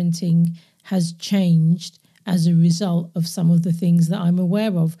parenting has changed as a result of some of the things that I'm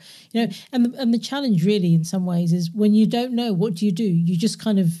aware of, and the challenge really in some ways is when you don't know, what do? You just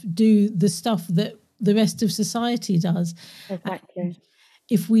kind of do the stuff that the rest of society does. exactly. And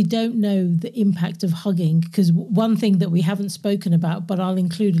if we don't know the impact of hugging, because one thing that we haven't spoken about, but I'll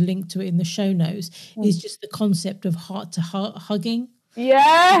include a link to it in the show notes, is just the concept of heart to heart hugging.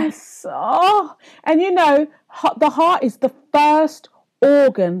 Yes. Oh, and the heart is the first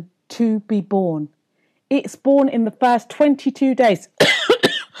organ to be born. It's born in the first 22 days.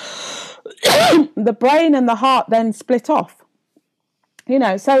 The brain and the heart then split off.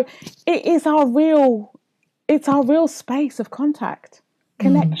 So it's our real space of contact,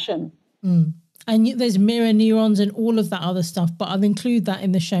 connection. And there's mirror neurons and all of that other stuff, but I'll include that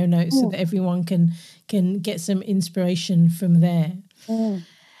in the show notes so that everyone can get some inspiration from there.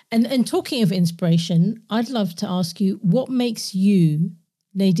 And talking of inspiration, I'd love to ask you, what makes you,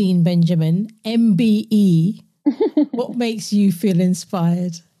 Nadine Benjamin, MBE, what makes you feel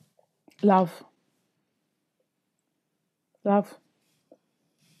inspired? Love.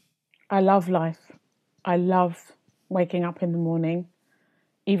 I love life. I love waking up in the morning,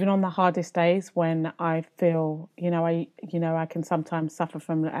 even on the hardest days when I feel, I can sometimes suffer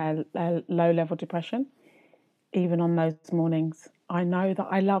from a low-level depression. Even on those mornings, I know that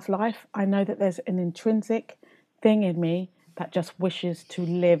I love life. I know that there's an intrinsic thing in me that just wishes to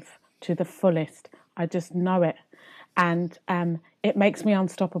live to the fullest. I just know it. And it makes me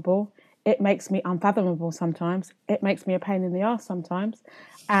unstoppable. It makes me unfathomable sometimes. It makes me a pain in the ass sometimes.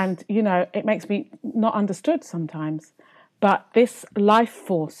 And, it makes me not understood sometimes. But this life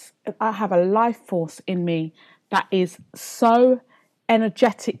force, I have a life force in me that is so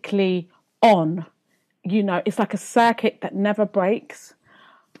energetically on. It's like a circuit that never breaks.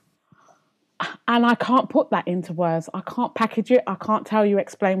 And I can't put that into words. I can't package it. I can't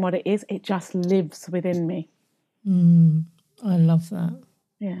explain what it is. It just lives within me. I love that.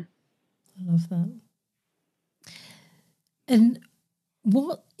 Yeah. I love that. And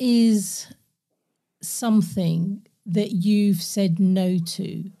what is something that you've said no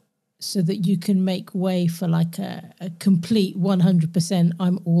to so that you can make way for like a complete 100%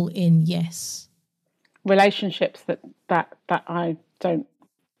 I'm all in, yes? Relationships that I don't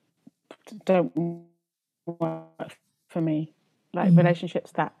work for me, like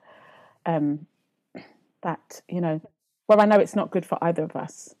relationships that where I know it's not good for either of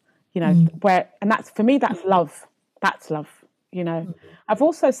us, where, and that's, for me, that's love. That's love. I've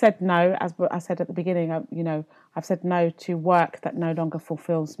also said no, as I said at the beginning. I've said no to work that no longer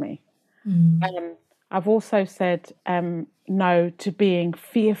fulfills me. I've also said no to being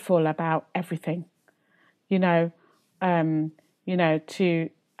fearful about everything.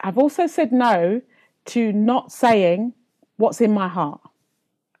 I've also said no to not saying what's in my heart.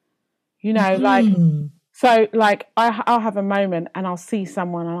 I'll have a moment and I'll see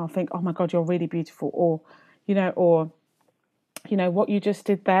someone and I'll think, oh my God, you're really beautiful. Or what you just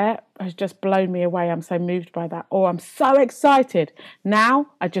did there has just blown me away. I'm so moved by that. Or I'm so excited. Now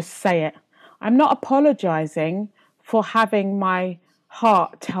I just say it. I'm not apologizing for having my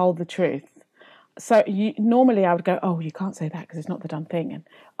heart tell the truth. So normally I would go, oh, you can't say that because it's not the done thing, and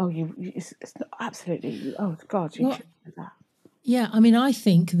it's not, absolutely, oh God, you shouldn't say that. Yeah, I mean, I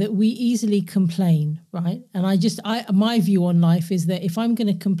think that we easily complain, right? And my view on life is that if I'm going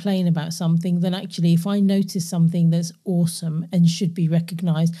to complain about something, then actually, if I notice something that's awesome and should be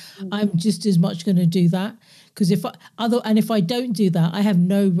recognized, I'm just as much going to do that. Because if I don't do that, I have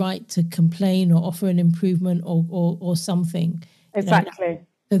no right to complain or offer an improvement or something. Exactly.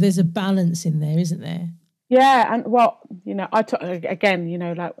 So there's a balance in there, isn't there? Yeah, and well,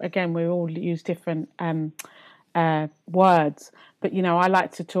 again, we all use different words, but I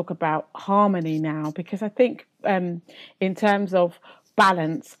like to talk about harmony now, because I think in terms of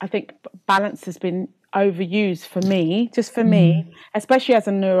balance, I think balance has been overused for me, especially as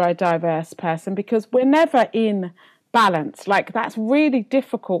a neurodiverse person, because we're never in balance. Like, that's really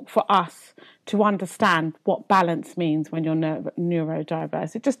difficult for us to understand what balance means when you're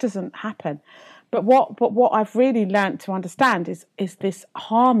neurodiverse. It just doesn't happen. But what I've really learned to understand is this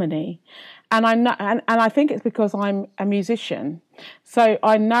harmony, and I know, and I think it's because I'm a musician, so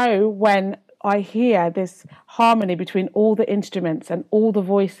I know when I hear this harmony between all the instruments and all the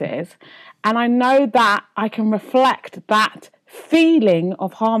voices, and I know that I can reflect that feeling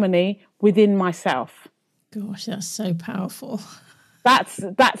of harmony within myself. Gosh, that's so powerful.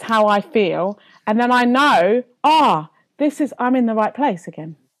 That's how I feel, and then I know, I'm in the right place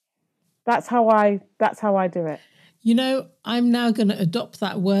again. That's how I do it. I'm now going to adopt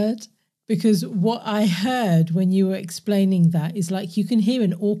that word, because what I heard when you were explaining that is like, you can hear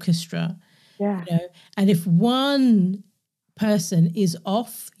an orchestra, and if one person is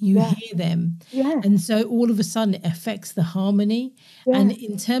off, you hear them. Yeah. And so all of a sudden it affects the harmony. Yeah. And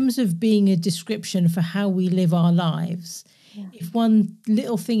in terms of being a description for how we live our lives, if one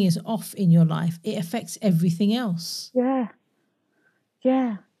little thing is off in your life, it affects everything else. Yeah.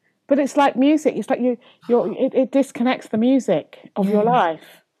 Yeah. But it's like music. It's like it disconnects the music of your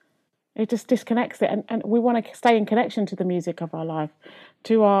life. It just disconnects it, and we want to stay in connection to the music of our life,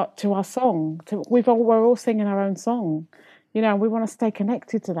 to our song. We're all singing our own song, we want to stay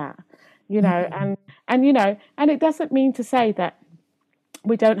connected to that, and it doesn't mean to say that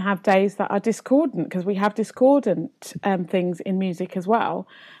we don't have days that are discordant, because we have discordant things in music as well.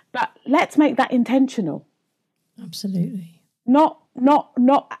 But let's make that intentional. Absolutely. Not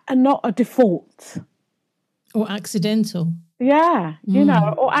a default or accidental. Yeah,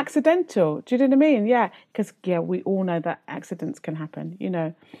 or accidental. Do you know what I mean? Yeah, because we all know that accidents can happen.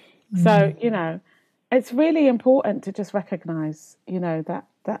 So it's really important to just recognise,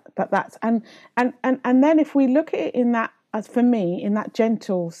 that's and then if we look at it in that, as for me, in that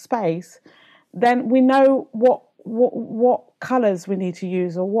gentle space, then we know what colours we need to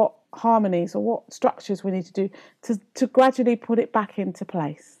use, or what harmonies, or what structures we need to do to gradually put it back into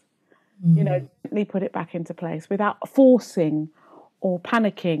place. Gently put it back into place without forcing or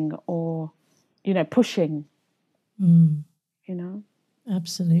panicking or, pushing.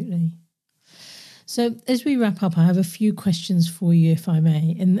 Absolutely. So as we wrap up, I have a few questions for you, if I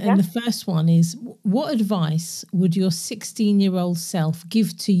may. And the first one is, what advice would your 16-year-old self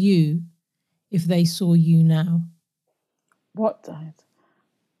give to you if they saw you now? What died?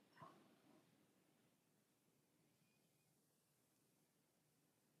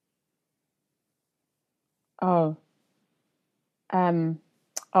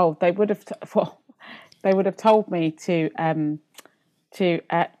 They would have told me to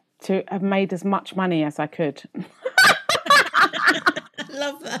have made as much money as I could.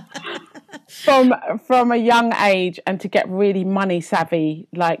 Love that. From a young age, and to get really money savvy,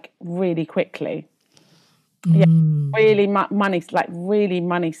 like really quickly. Yeah, really really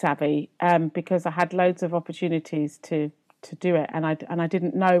money savvy. Because I had loads of opportunities to do it, and I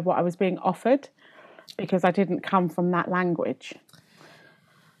didn't know what I was being offered, because I didn't come from that language.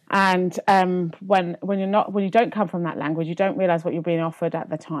 And when you don't come from that language, you don't realize what you're being offered at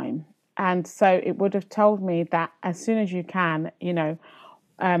the time. And so it would have told me that as soon as you can,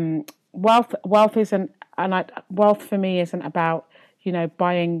 wealth isn't, wealth for me isn't about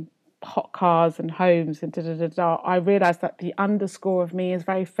buying hot cars and homes and I realized that the underscore of me is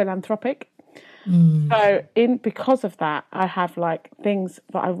very philanthropic. So because of that, I have like things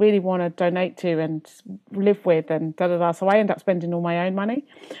that I really want to donate to and live with and So I end up spending all my own money.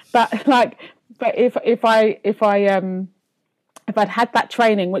 But if I'd had that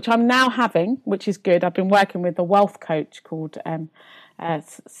training, which I'm now having, which is good. I've been working with a wealth coach called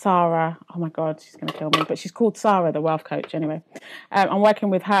Sarah. Oh my God, she's going to kill me. But she's called Sarah, the wealth coach. Anyway, I'm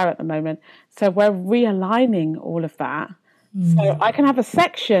working with her at the moment. So we're realigning all of that, So I can have a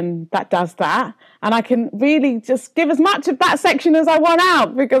section that does that, and I can really just give as much of that section as I want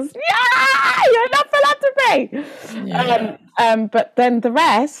out because, you're not philanthropy. But then the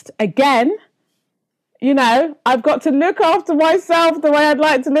rest, again, I've got to look after myself the way I'd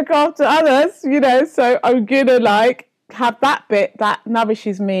like to look after others, so I'm going to have that bit that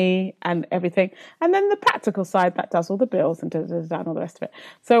nourishes me and everything. And then the practical side that does all the bills and all the rest of it.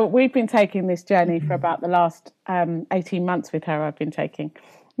 So we've been taking this journey for about the last 18 months with her. I've been taking,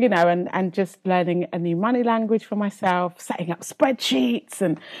 and just learning a new money language for myself, setting up spreadsheets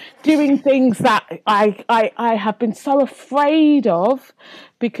and doing things that I have been so afraid of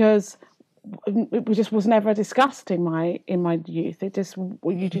because it just was never discussed in my youth. You just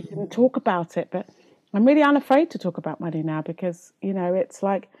didn't talk about it. But I'm really unafraid to talk about money now because it's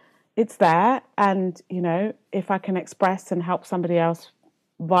it's there, and if I can express and help somebody else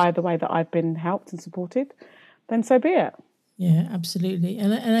via the way that I've been helped and supported, then so be it. Yeah, absolutely.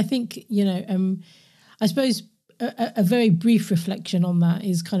 And I think I suppose a very brief reflection on that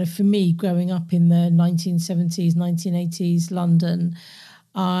is kind of, for me, growing up in the 1970s, 1980s London,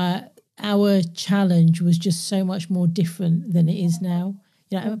 our challenge was just so much more different than it is now.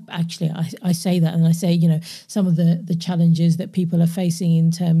 Actually, I say that, and I say, some of the challenges that people are facing in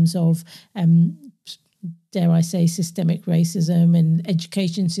terms of, dare I say, systemic racism and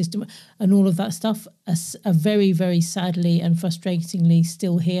education system and all of that stuff are very, very sadly and frustratingly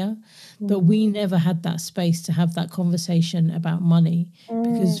still here. But we never had that space to have that conversation about money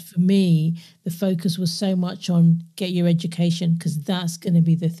because for me, the focus was so much on get your education because that's going to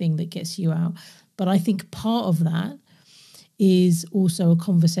be the thing that gets you out. But I think part of that is also a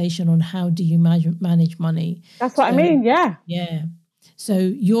conversation on how do you manage money. That's what I mean, yeah. Yeah. So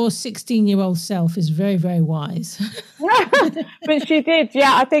your 16-year-old self is very, very wise. But she did,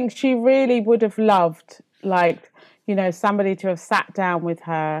 yeah. I think she really would have loved, somebody to have sat down with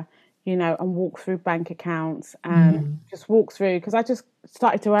her, and walk through bank accounts and just walk through, because I just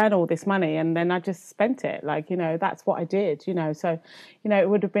started to earn all this money and then I just spent it. That's what I did, So, it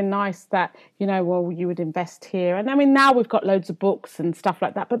would have been nice that, well, you would invest here. And I mean, now we've got loads of books and stuff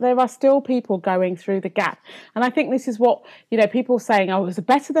like that, but there are still people going through the gap. And I think this is what, people saying, oh, it was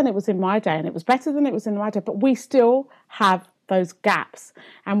better than it was in my day and it was better than it was in my day, but we still have those gaps,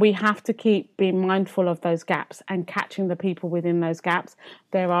 and we have to keep being mindful of those gaps and catching the people within those gaps.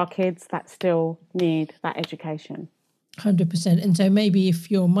 There are kids that still need that education. 100%. And so maybe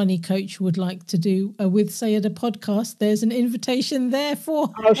if your money coach would like to do a With Saiyyidah podcast, there's an invitation there for.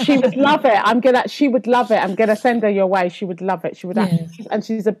 Oh, she would love it. She would love it. I'm gonna send her your way. She would love it. She would, and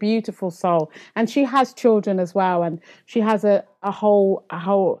she's a beautiful soul. And she has children as well. And she has a whole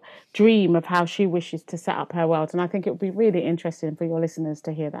dream of how she wishes to set up her world. And I think it would be really interesting for your listeners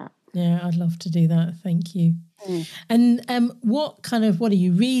to hear that. Yeah, I'd love to do that. Thank you. And what are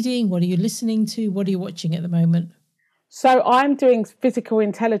you reading? What are you listening to? What are you watching at the moment? So I'm doing physical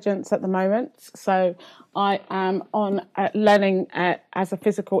intelligence at the moment. So I am on learning as a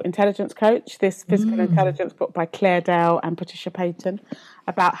physical intelligence coach, this physical intelligence book by Claire Dale and Patricia Payton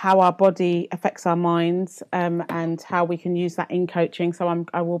about how our body affects our minds and how we can use that in coaching. So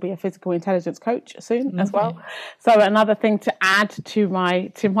I will be a physical intelligence coach soon as well. So another thing to add to my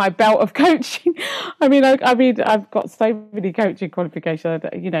belt of coaching. I mean, I've got so many coaching qualifications,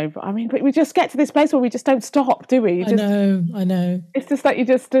 but we just get to this place where we just don't stop, do we? I know. It's just like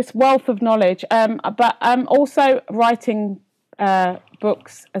this wealth of knowledge. But I'm also writing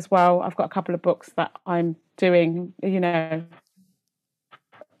books as well. I've got a couple of books that I'm doing, in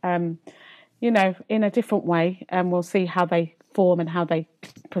a different way, and we'll see how they form and how they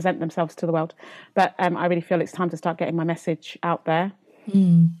present themselves to the world. But I really feel it's time to start getting my message out there.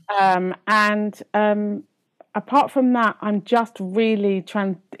 Apart from that, I'm just really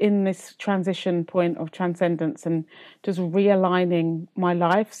in this transition point of transcendence and just realigning my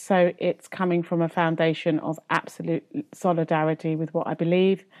life. So it's coming from a foundation of absolute solidarity with what I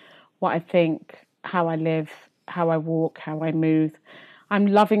believe, what I think, how I live, how I walk, how I move. I'm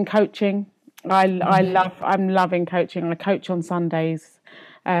loving coaching. I'm loving coaching. I coach on Sundays.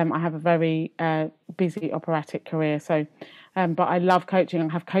 I have a very busy operatic career, so but I love coaching.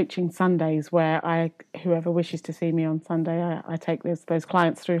 I have coaching Sundays where whoever wishes to see me on Sunday, I take those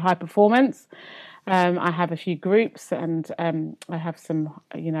clients through high performance. I have a few groups, and I have some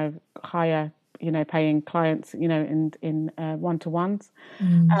higher paying clients in one-to-ones.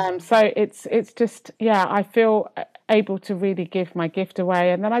 So it's just I feel able to really give my gift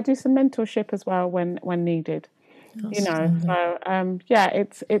away, and then I do some mentorship as well when needed. So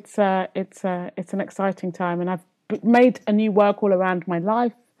it's an exciting time, and I've made a new work all around my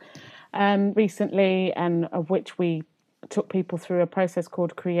life recently, and of which we took people through a process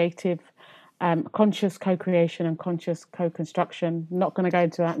called creative, conscious co-creation and conscious co-construction. I'm not going to go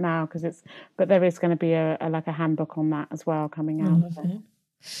into that now but there is going to be a like a handbook on that as well coming out.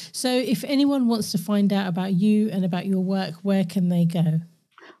 So if anyone wants to find out about you and about your work, where can they go?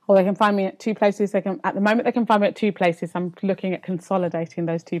 Well, they can find me at two places. At the moment, they can find me at two places. I'm looking at consolidating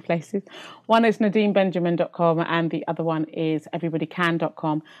those two places. One is NadineBenjamin.com and the other one is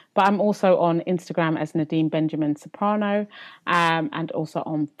everybodycan.com. But I'm also on Instagram as Nadine Benjamin Soprano, and also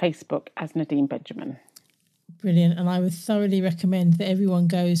on Facebook as Nadine Benjamin. Brilliant. And I would thoroughly recommend that everyone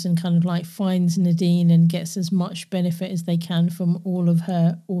goes and kind of like finds Nadine and gets as much benefit as they can from all of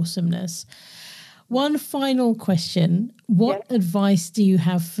her awesomeness. One final question. What advice do you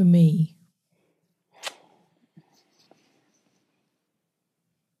have for me?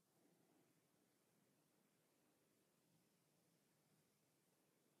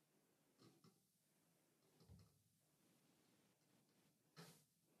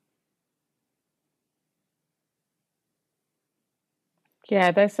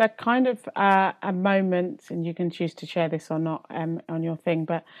 Yeah, there's a kind of a moment, and you can choose to share this or not on your thing,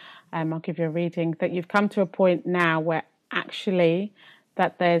 but I'll give you a reading, that you've come to a point now where actually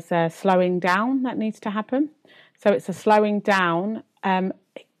that there's a slowing down that needs to happen. So it's a slowing down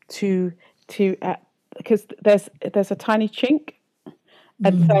to because there's a tiny chink,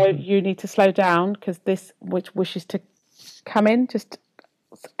 and so you need to slow down because this which wishes to come in just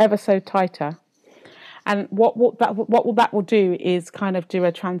ever so tighter. And what that will do is kind of do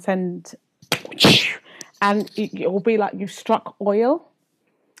a transcend, and it will be like you've struck oil.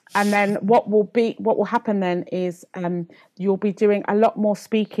 And then what will happen then is you'll be doing a lot more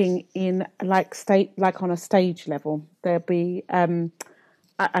speaking in like on a stage level. There'll be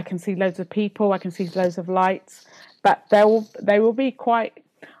I can see loads of people, I can see loads of lights, but they will be quite.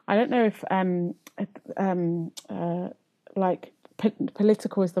 I don't know if like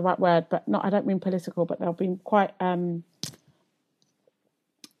political is the right word, but not. I don't mean political, but they'll be quite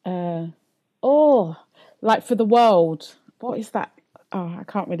like for the world. What is that? Oh, I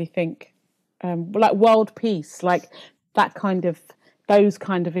can't really think. Like world peace, like that kind of those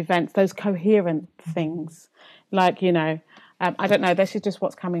kind of events, those coherent things. Like I don't know. This is just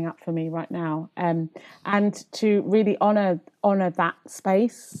what's coming up for me right now, and to really honor that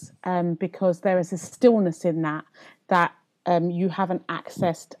space, because there is a stillness in that you haven't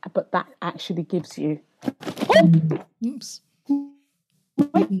accessed, but that actually gives you. Oops.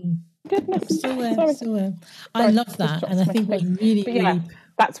 Goodness. Still there. Sorry. Still there. I love that, and I think what's really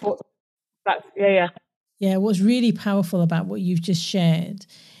that's yeah. Yeah, what's really powerful about what you've just shared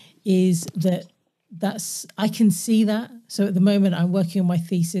is I can see that. So at the moment I'm working on my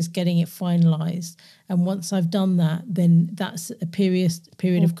thesis, getting it finalized. And once I've done that, then that's a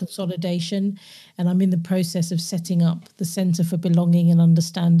period of consolidation. And I'm in the process of setting up the Center for Belonging and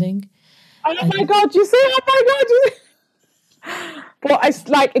Understanding. Oh my God, you see? Oh my God, you see? Well,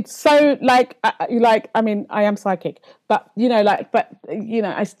 it's so I mean, I am psychic, but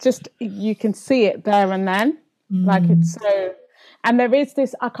it's just, you can see it there and then. Like it's so, and there is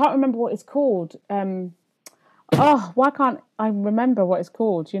this, I can't remember what it's called. Why can't I remember what it's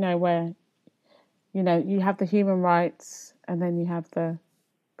called? Where, you have the human rights and then you have the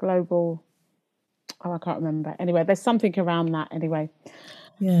global, I can't remember. Anyway, there's something around that anyway.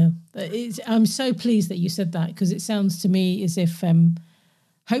 Yeah, I'm so pleased that you said that, because it sounds to me as if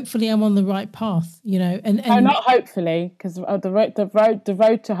hopefully I'm on the right path, and no, not hopefully, because the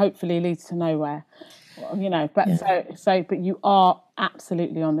road to hopefully leads to nowhere, but yeah. But you are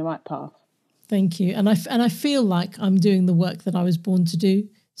absolutely on the right path. Thank you, and I feel like I'm doing the work that I was born to do.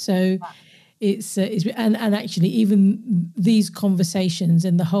 So it's and actually even these conversations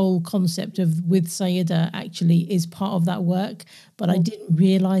and the whole concept of with Saiyyidah actually is part of that work, but I didn't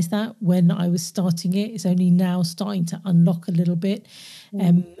realize that when I was starting it. It's only now starting to unlock a little bit.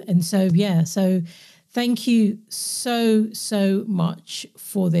 And so thank you so much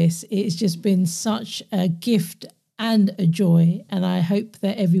for this. It's just been such a gift and a joy, and I hope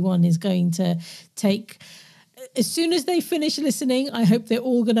that everyone is going to take, as soon as they finish listening, I hope they're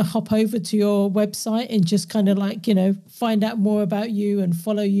all going to hop over to your website and just kind of find out more about you and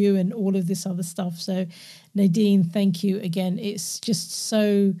follow you and all of this other stuff. So Nadine, thank you again. It's just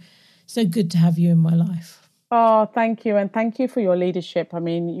so good to have you in my life. Oh, thank you. And thank you for your leadership. I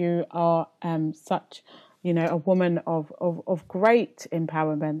mean, you are such a woman of great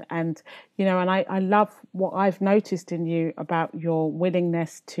empowerment. And, and I love what I've noticed in you about your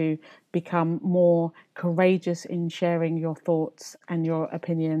willingness to become more courageous in sharing your thoughts and your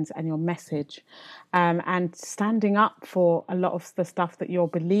opinions and your message, and standing up for a lot of the stuff that you're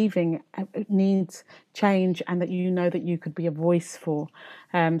believing needs change, and that that you could be a voice for.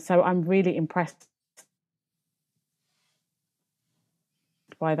 So I'm really impressed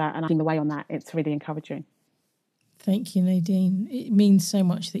by that, and the way on that, it's really encouraging. Thank you, Nadine. It means so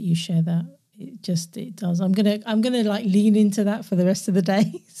much that you share that. It does. I'm gonna like lean into that for the rest of the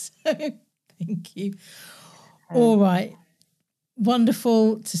day. So thank you. All right.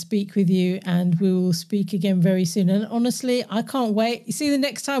 Wonderful to speak with you, and we will speak again very soon. And honestly, I can't wait. You see, the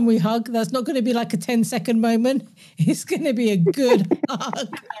next time we hug, that's not going to be like a 10-second moment. It's going to be a good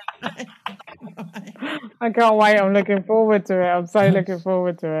hug. I can't wait. I'm looking forward to it. I'm so looking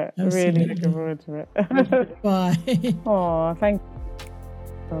forward to it. Absolutely. Really looking forward to it. Bye. Oh, thank you.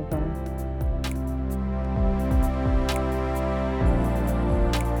 Bye-bye.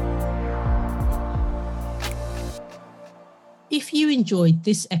 If you enjoyed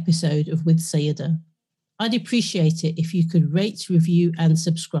this episode of With Saiyyidah, I'd appreciate it if you could rate, review, and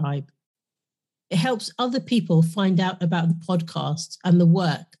subscribe. It helps other people find out about the podcast and the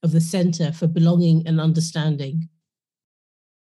work of the Centre for Belonging and Understanding.